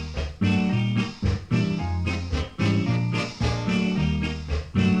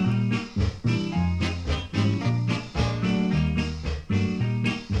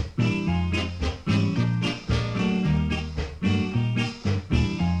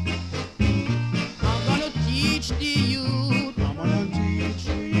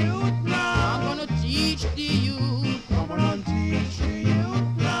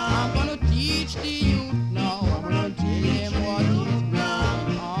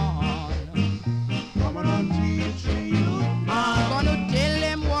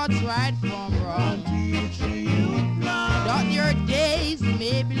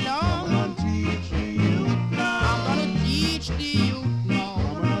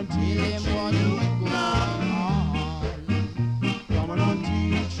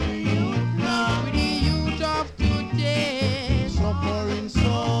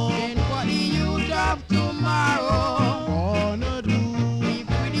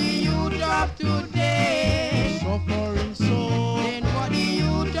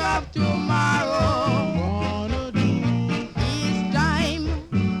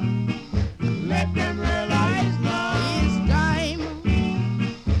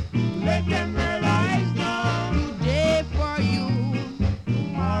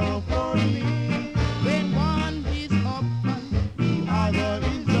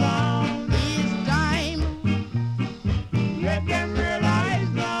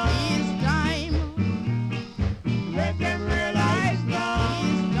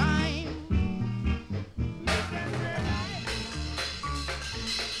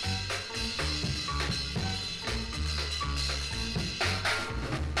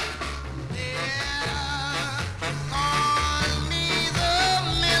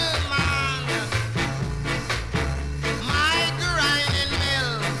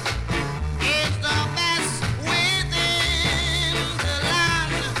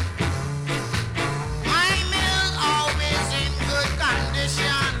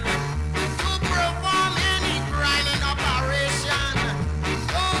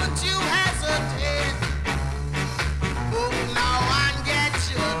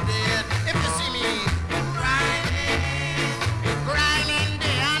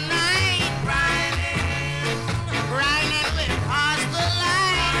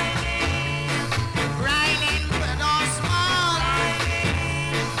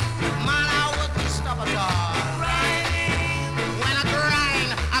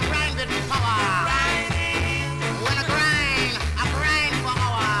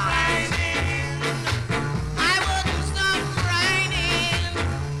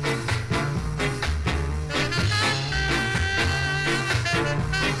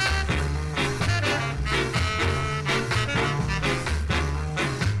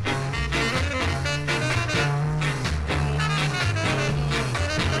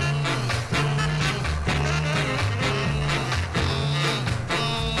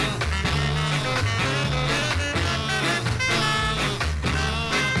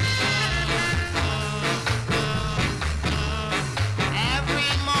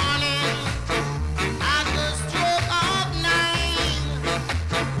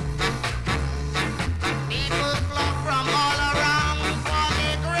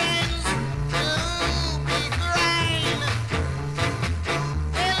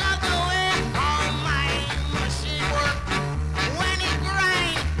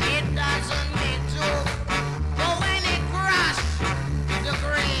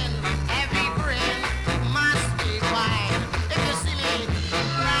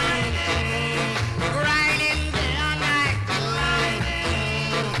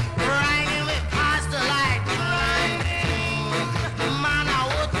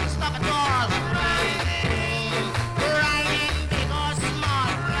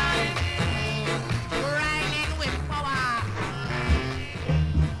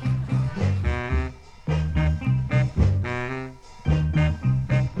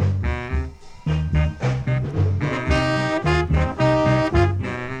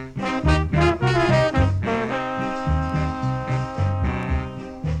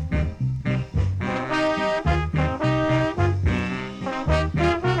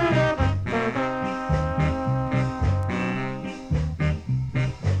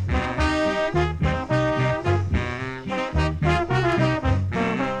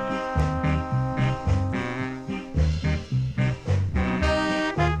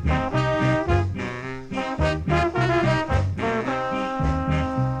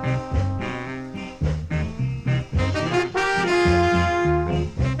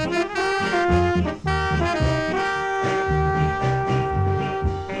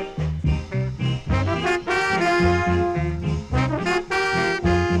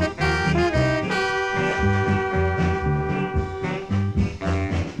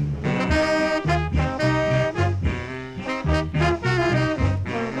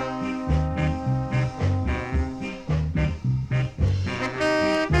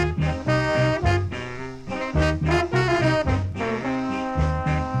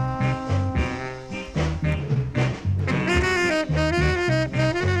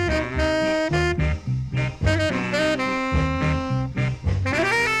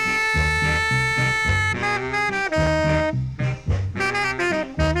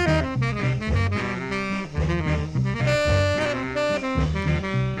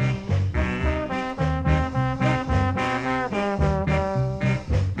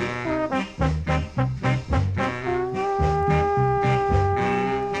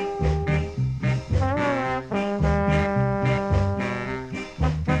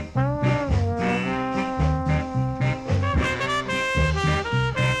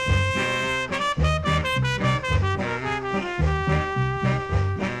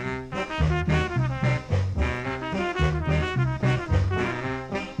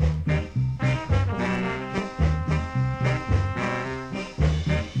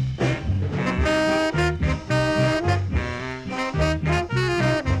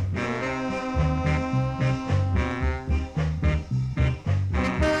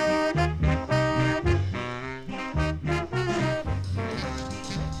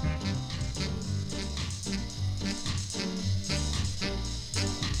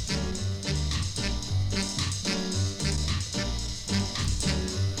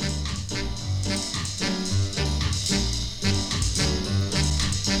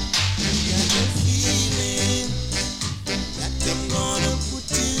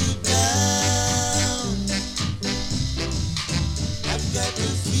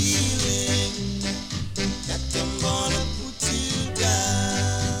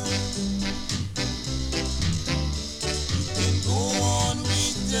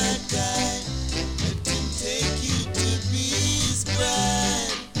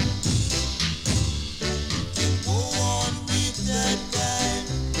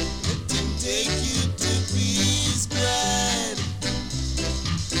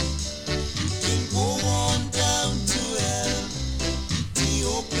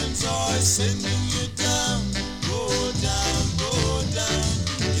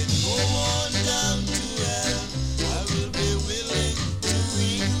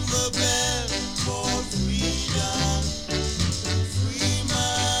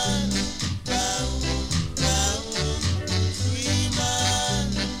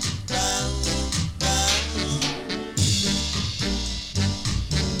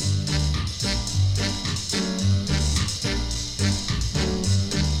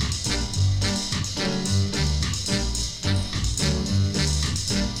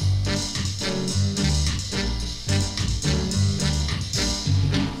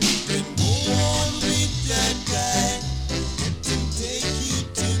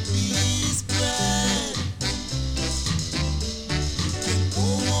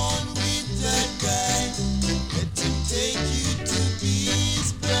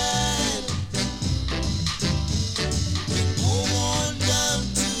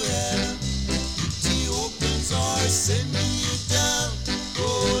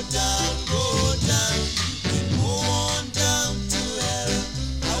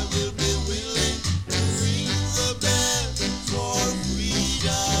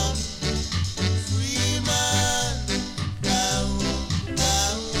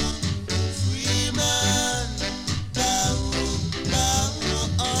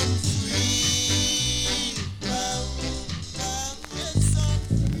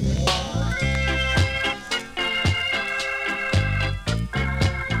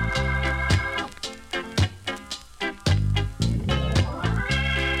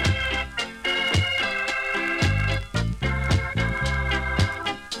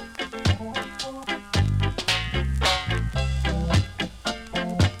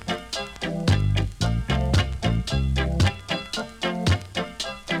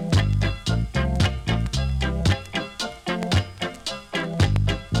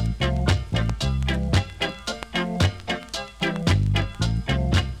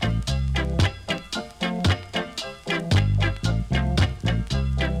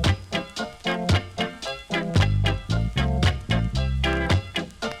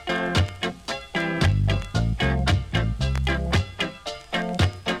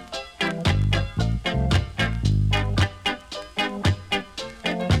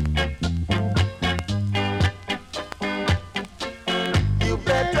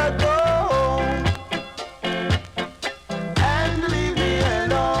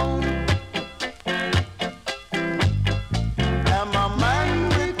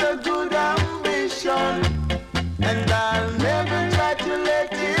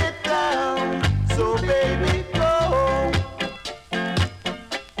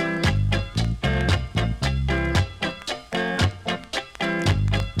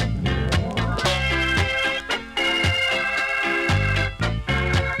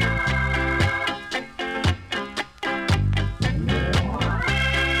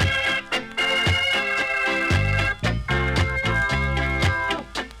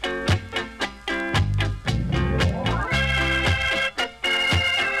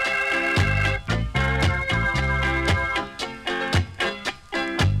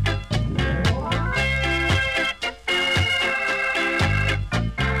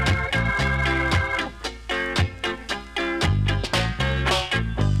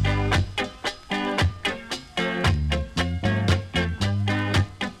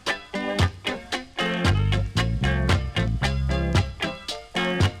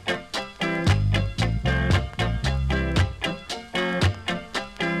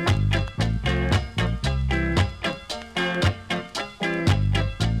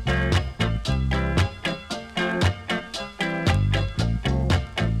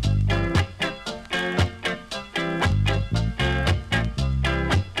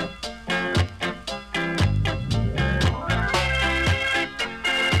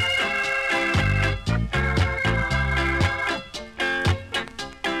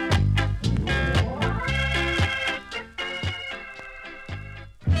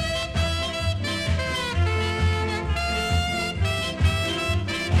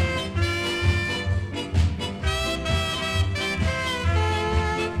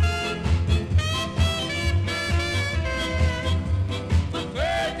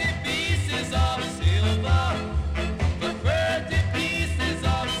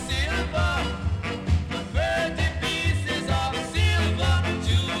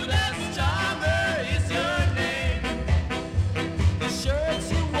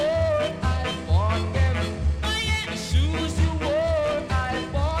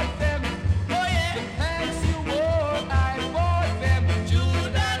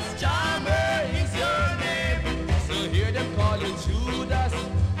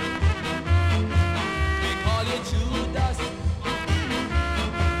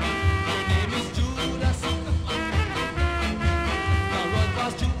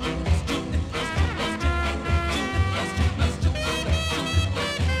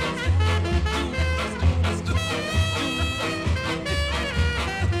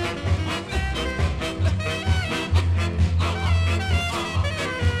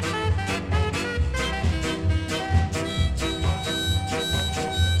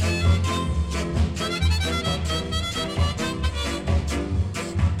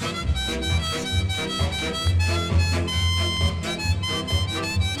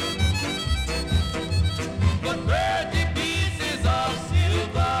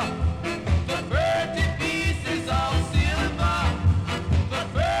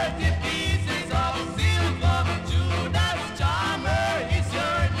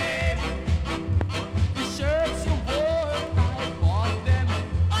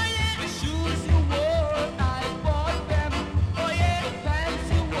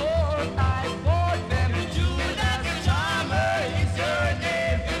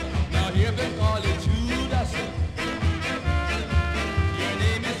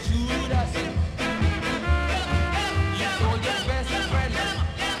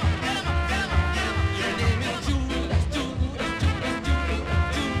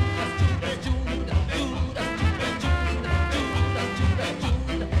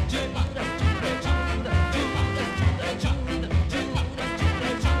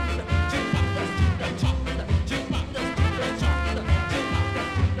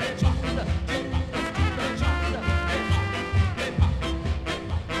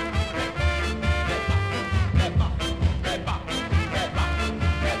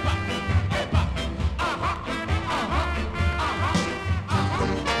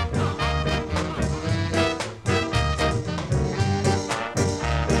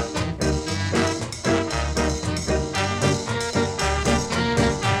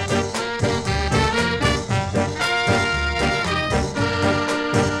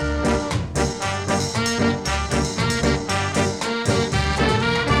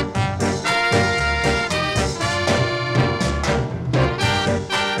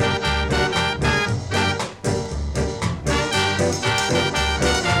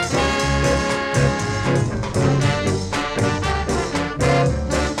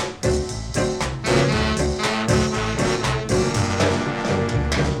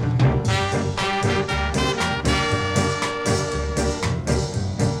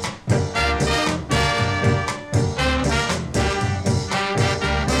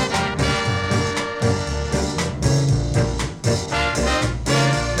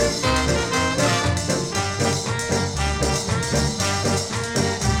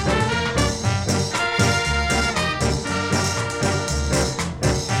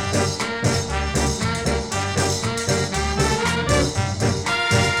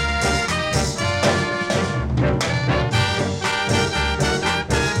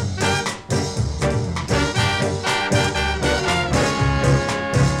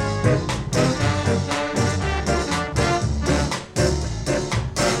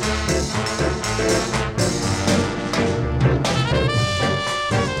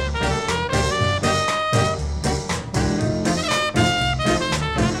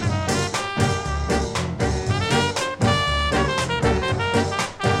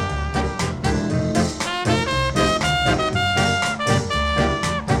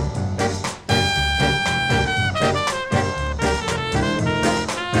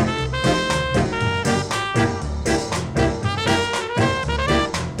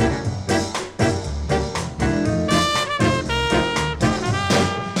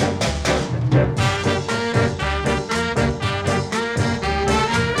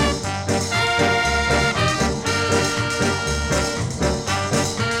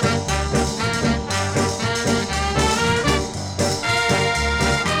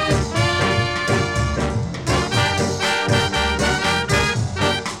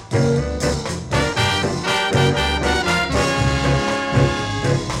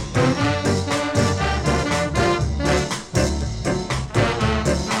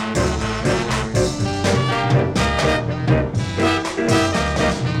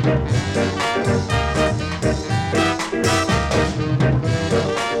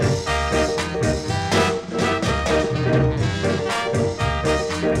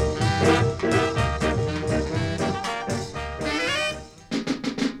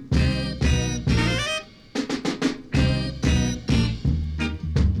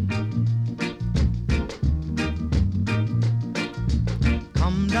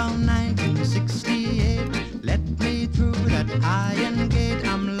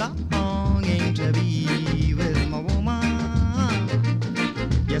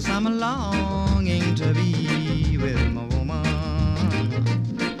 Yes, I'm longing to be with my woman.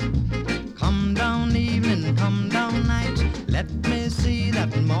 Come down evening, come down night, let me see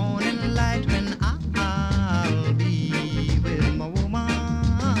that morning light when I'll be with my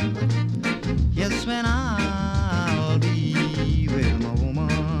woman. Yes, when I'll be with my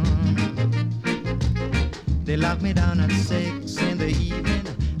woman. They lock me down at 6 in the evening,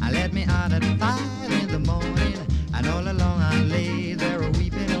 I let me out at 5 in the morning, and all along I lay there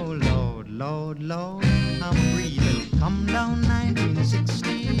weeping. Oh Lord, Lord, Lord, I'm breathing. Come down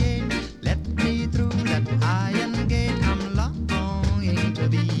 1968, let me through that iron gate. I'm longing to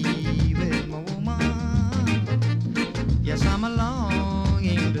be with my woman. Yes, I'm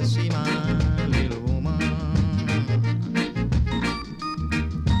longing to see my little woman.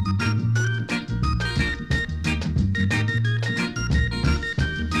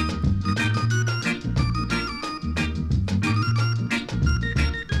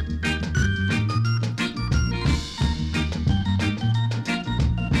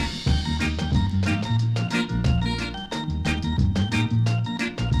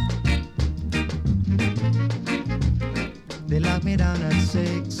 They locked me down at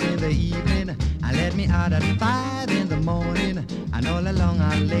 6 in the evening, I let me out at 5 in the morning, and all along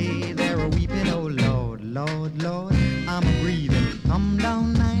I lay there weeping. Oh Lord, Lord, Lord, I'm breathing. Come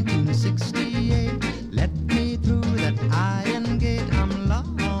down 1968, let me through that iron gate. I'm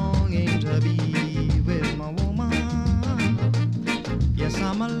longing to be with my woman. Yes,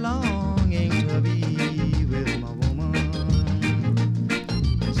 I'm longing to be with my woman.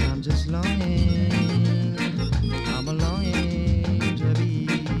 Yes, I'm just longing. I'm longing to be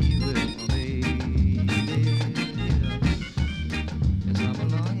with my baby. Yes, I'm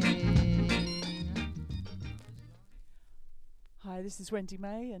longing. Hi, this is Wendy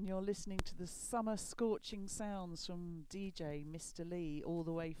May, and you're listening to the summer scorching sounds from DJ Mr. Lee, all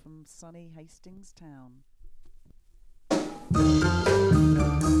the way from sunny Hastings Town.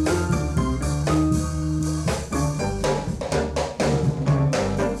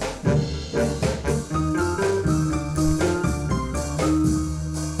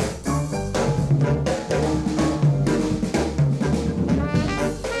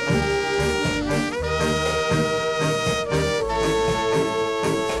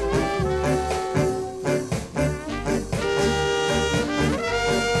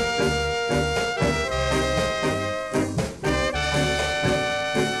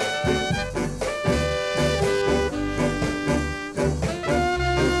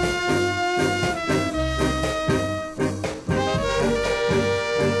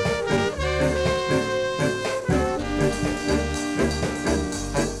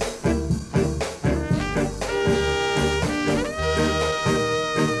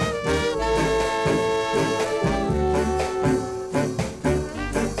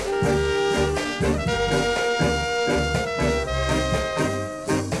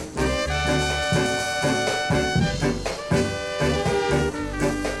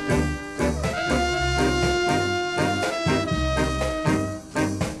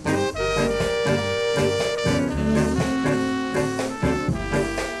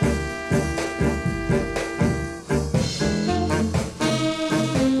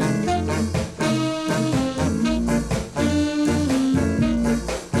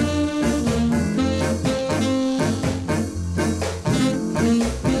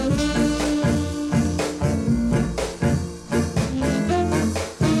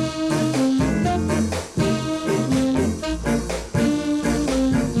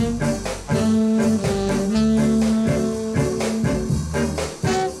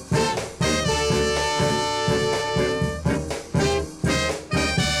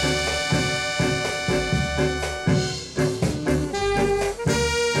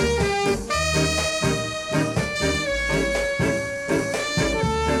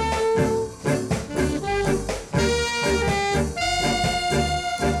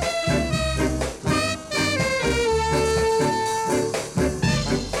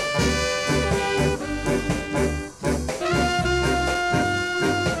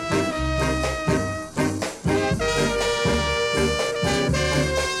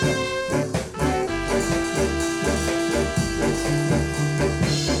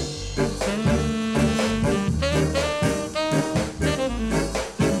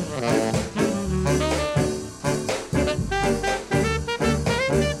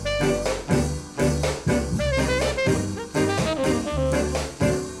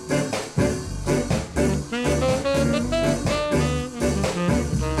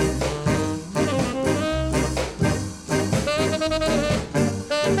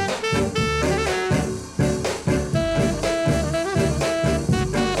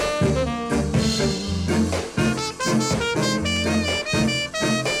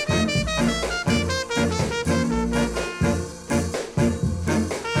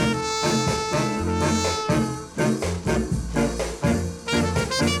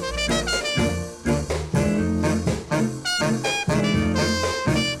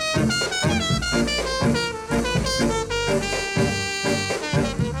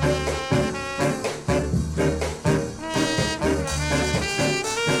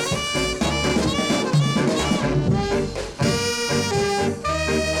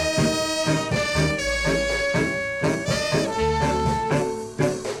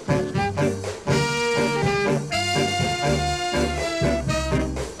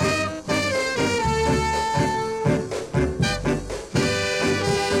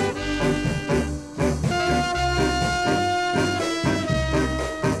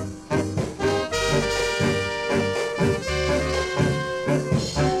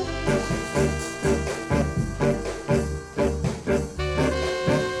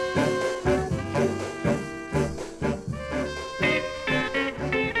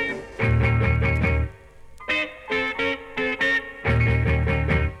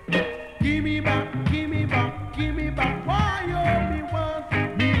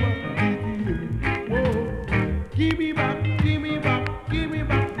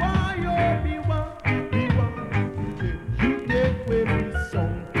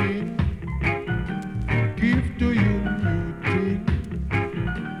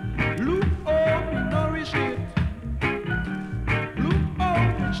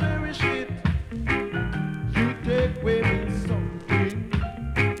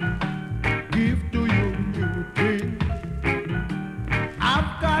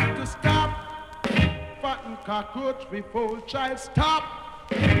 cockroach fi full child. Stop.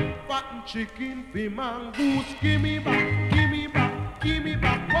 Fatten chicken fi mongoose. Give me back, give me back, give me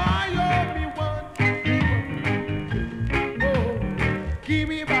back. Why you me want? Oh, give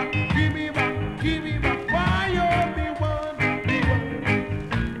me back, give me back, give me back. Why you me want?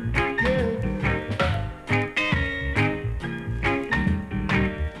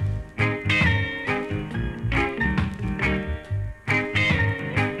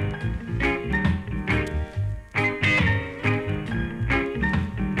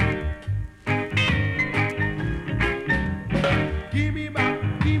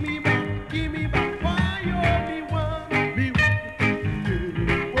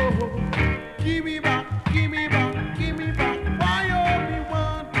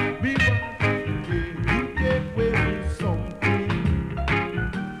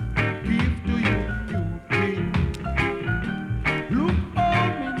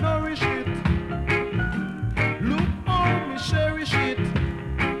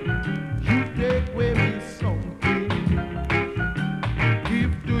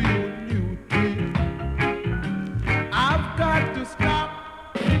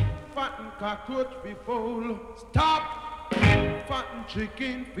 Cockroach be full. Stop. Fatten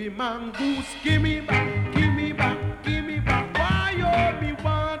chicken be mongoose. Give me back, give me back, give me back. Why you me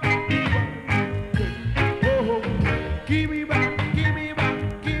want? Oh, give me back, give me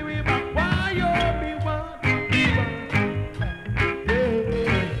back, give me back. Why you me want?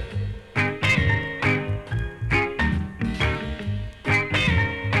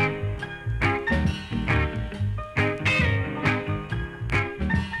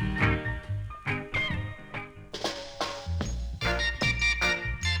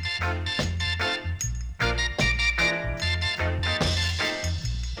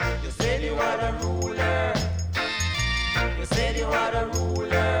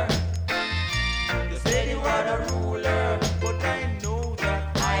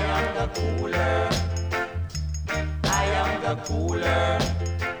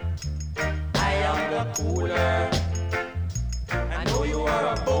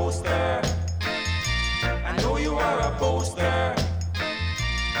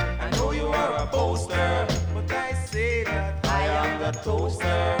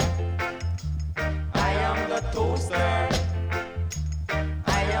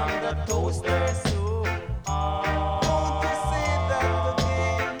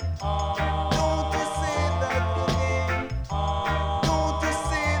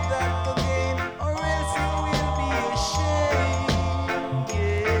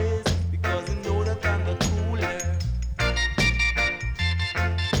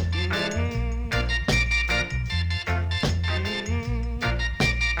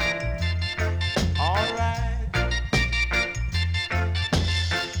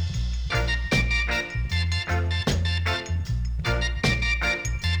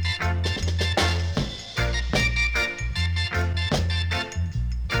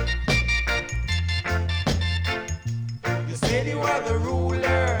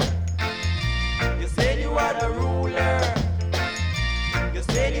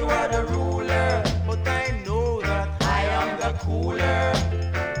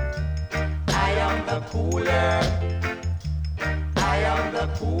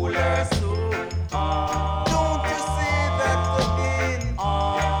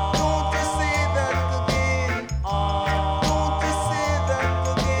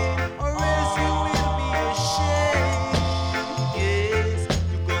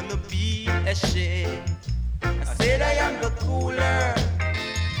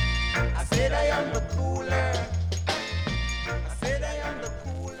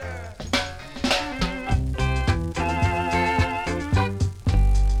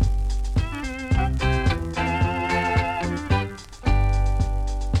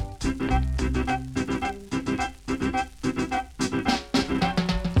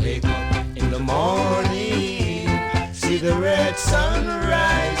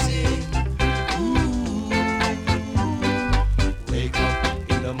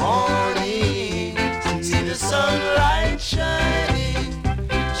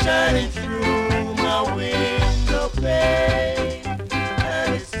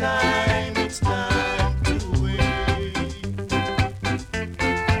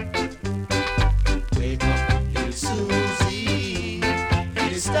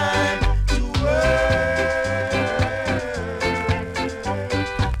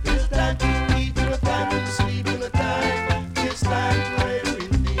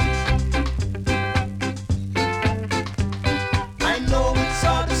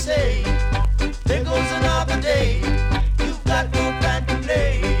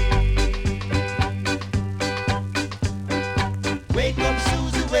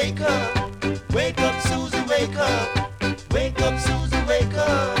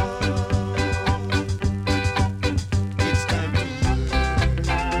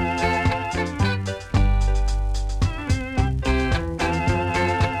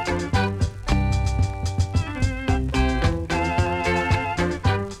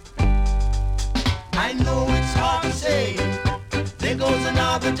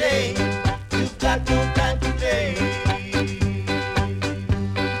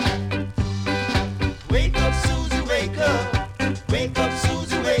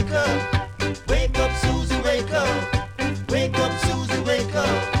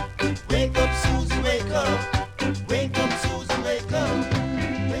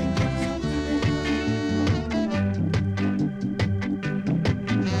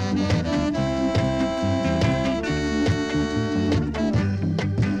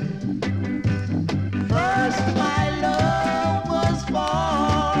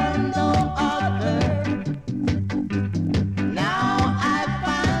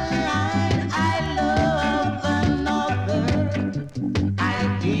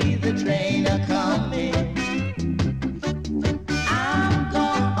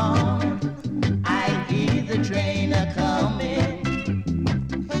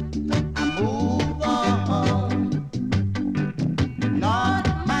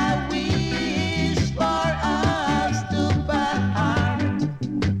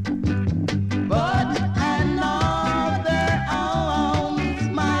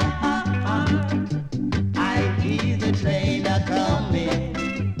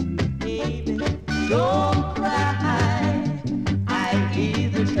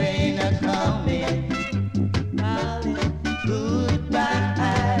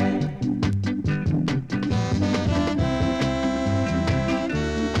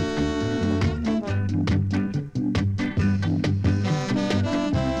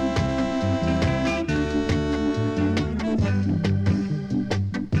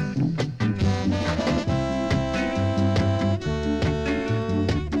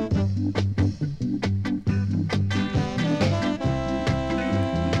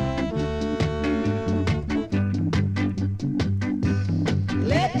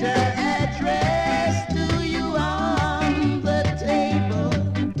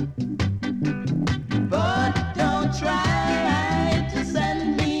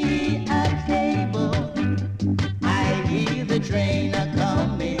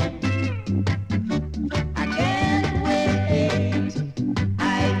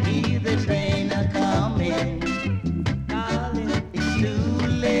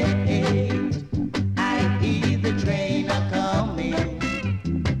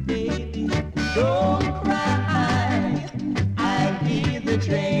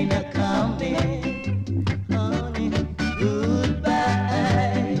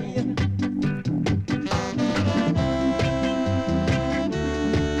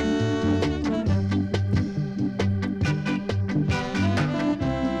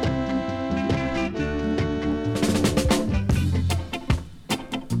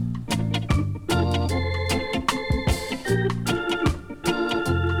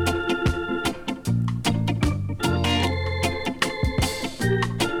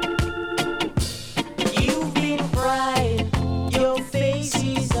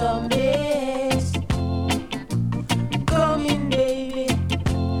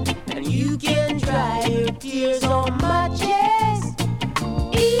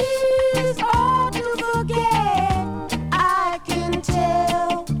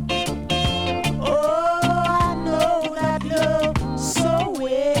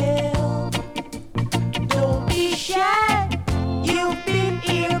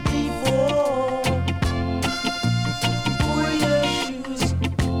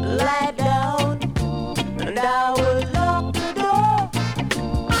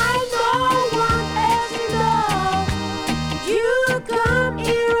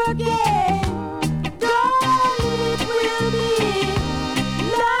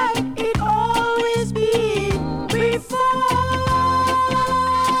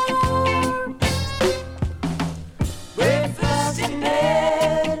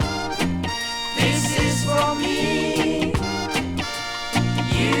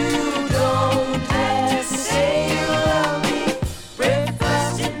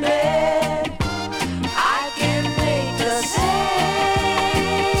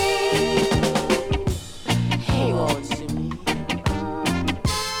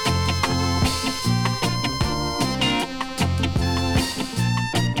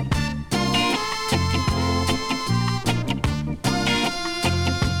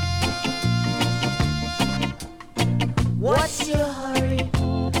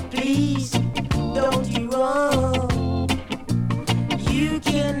 You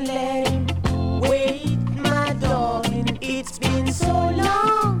can let him wait, my darling. It's been so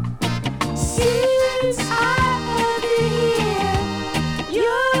long since I heard you here.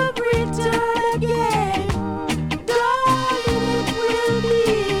 You've returned again, darling. It will be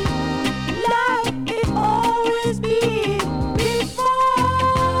like it always been before.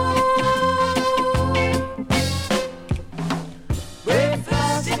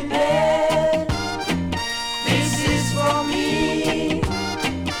 Breakfast in bed, this is for me.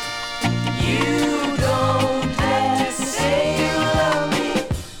 You don't have to say you love me.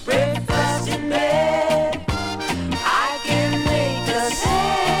 Breakfast in bed, I can make a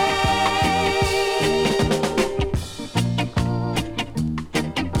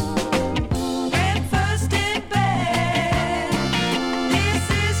breakfast in bed, this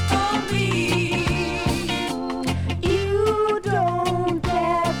is for me. You don't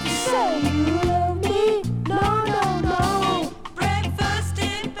have to say you love me. No, no, no. Breakfast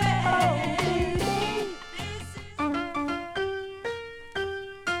in bed.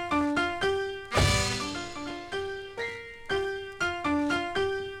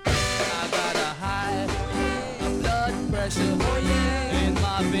 I got a high blood pressure in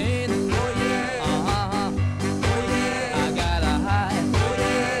my vein. I got a high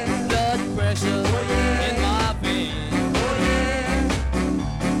blood pressure in my vein.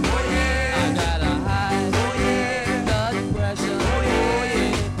 I got a high blood pressure.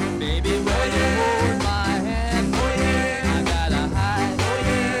 Baby, when you hold my hand, I got a high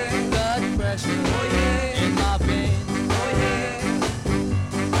blood pressure in my vein.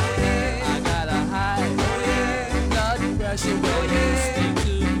 I got a high blood pressure when you speak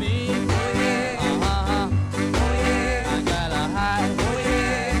to me. I got a high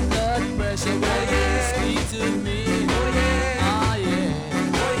blood pressure when you speak to me. Ah yeah.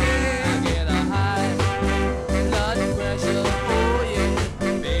 I get a high blood pressure. Oh yeah.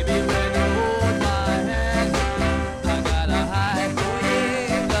 Baby, when you hold my hand, I got a high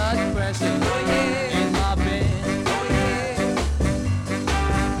blood pressure in my vein.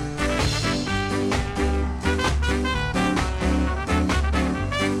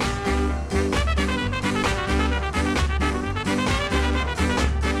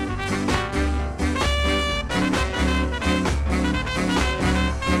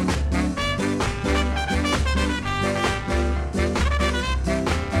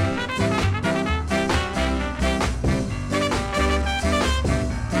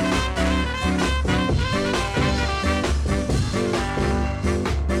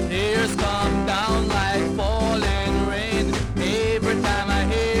 Tears come down like falling rain. Every time I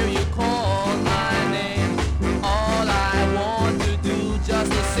hear you call my name, all I want to do just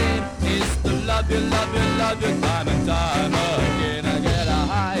the same is to love you, love you, love you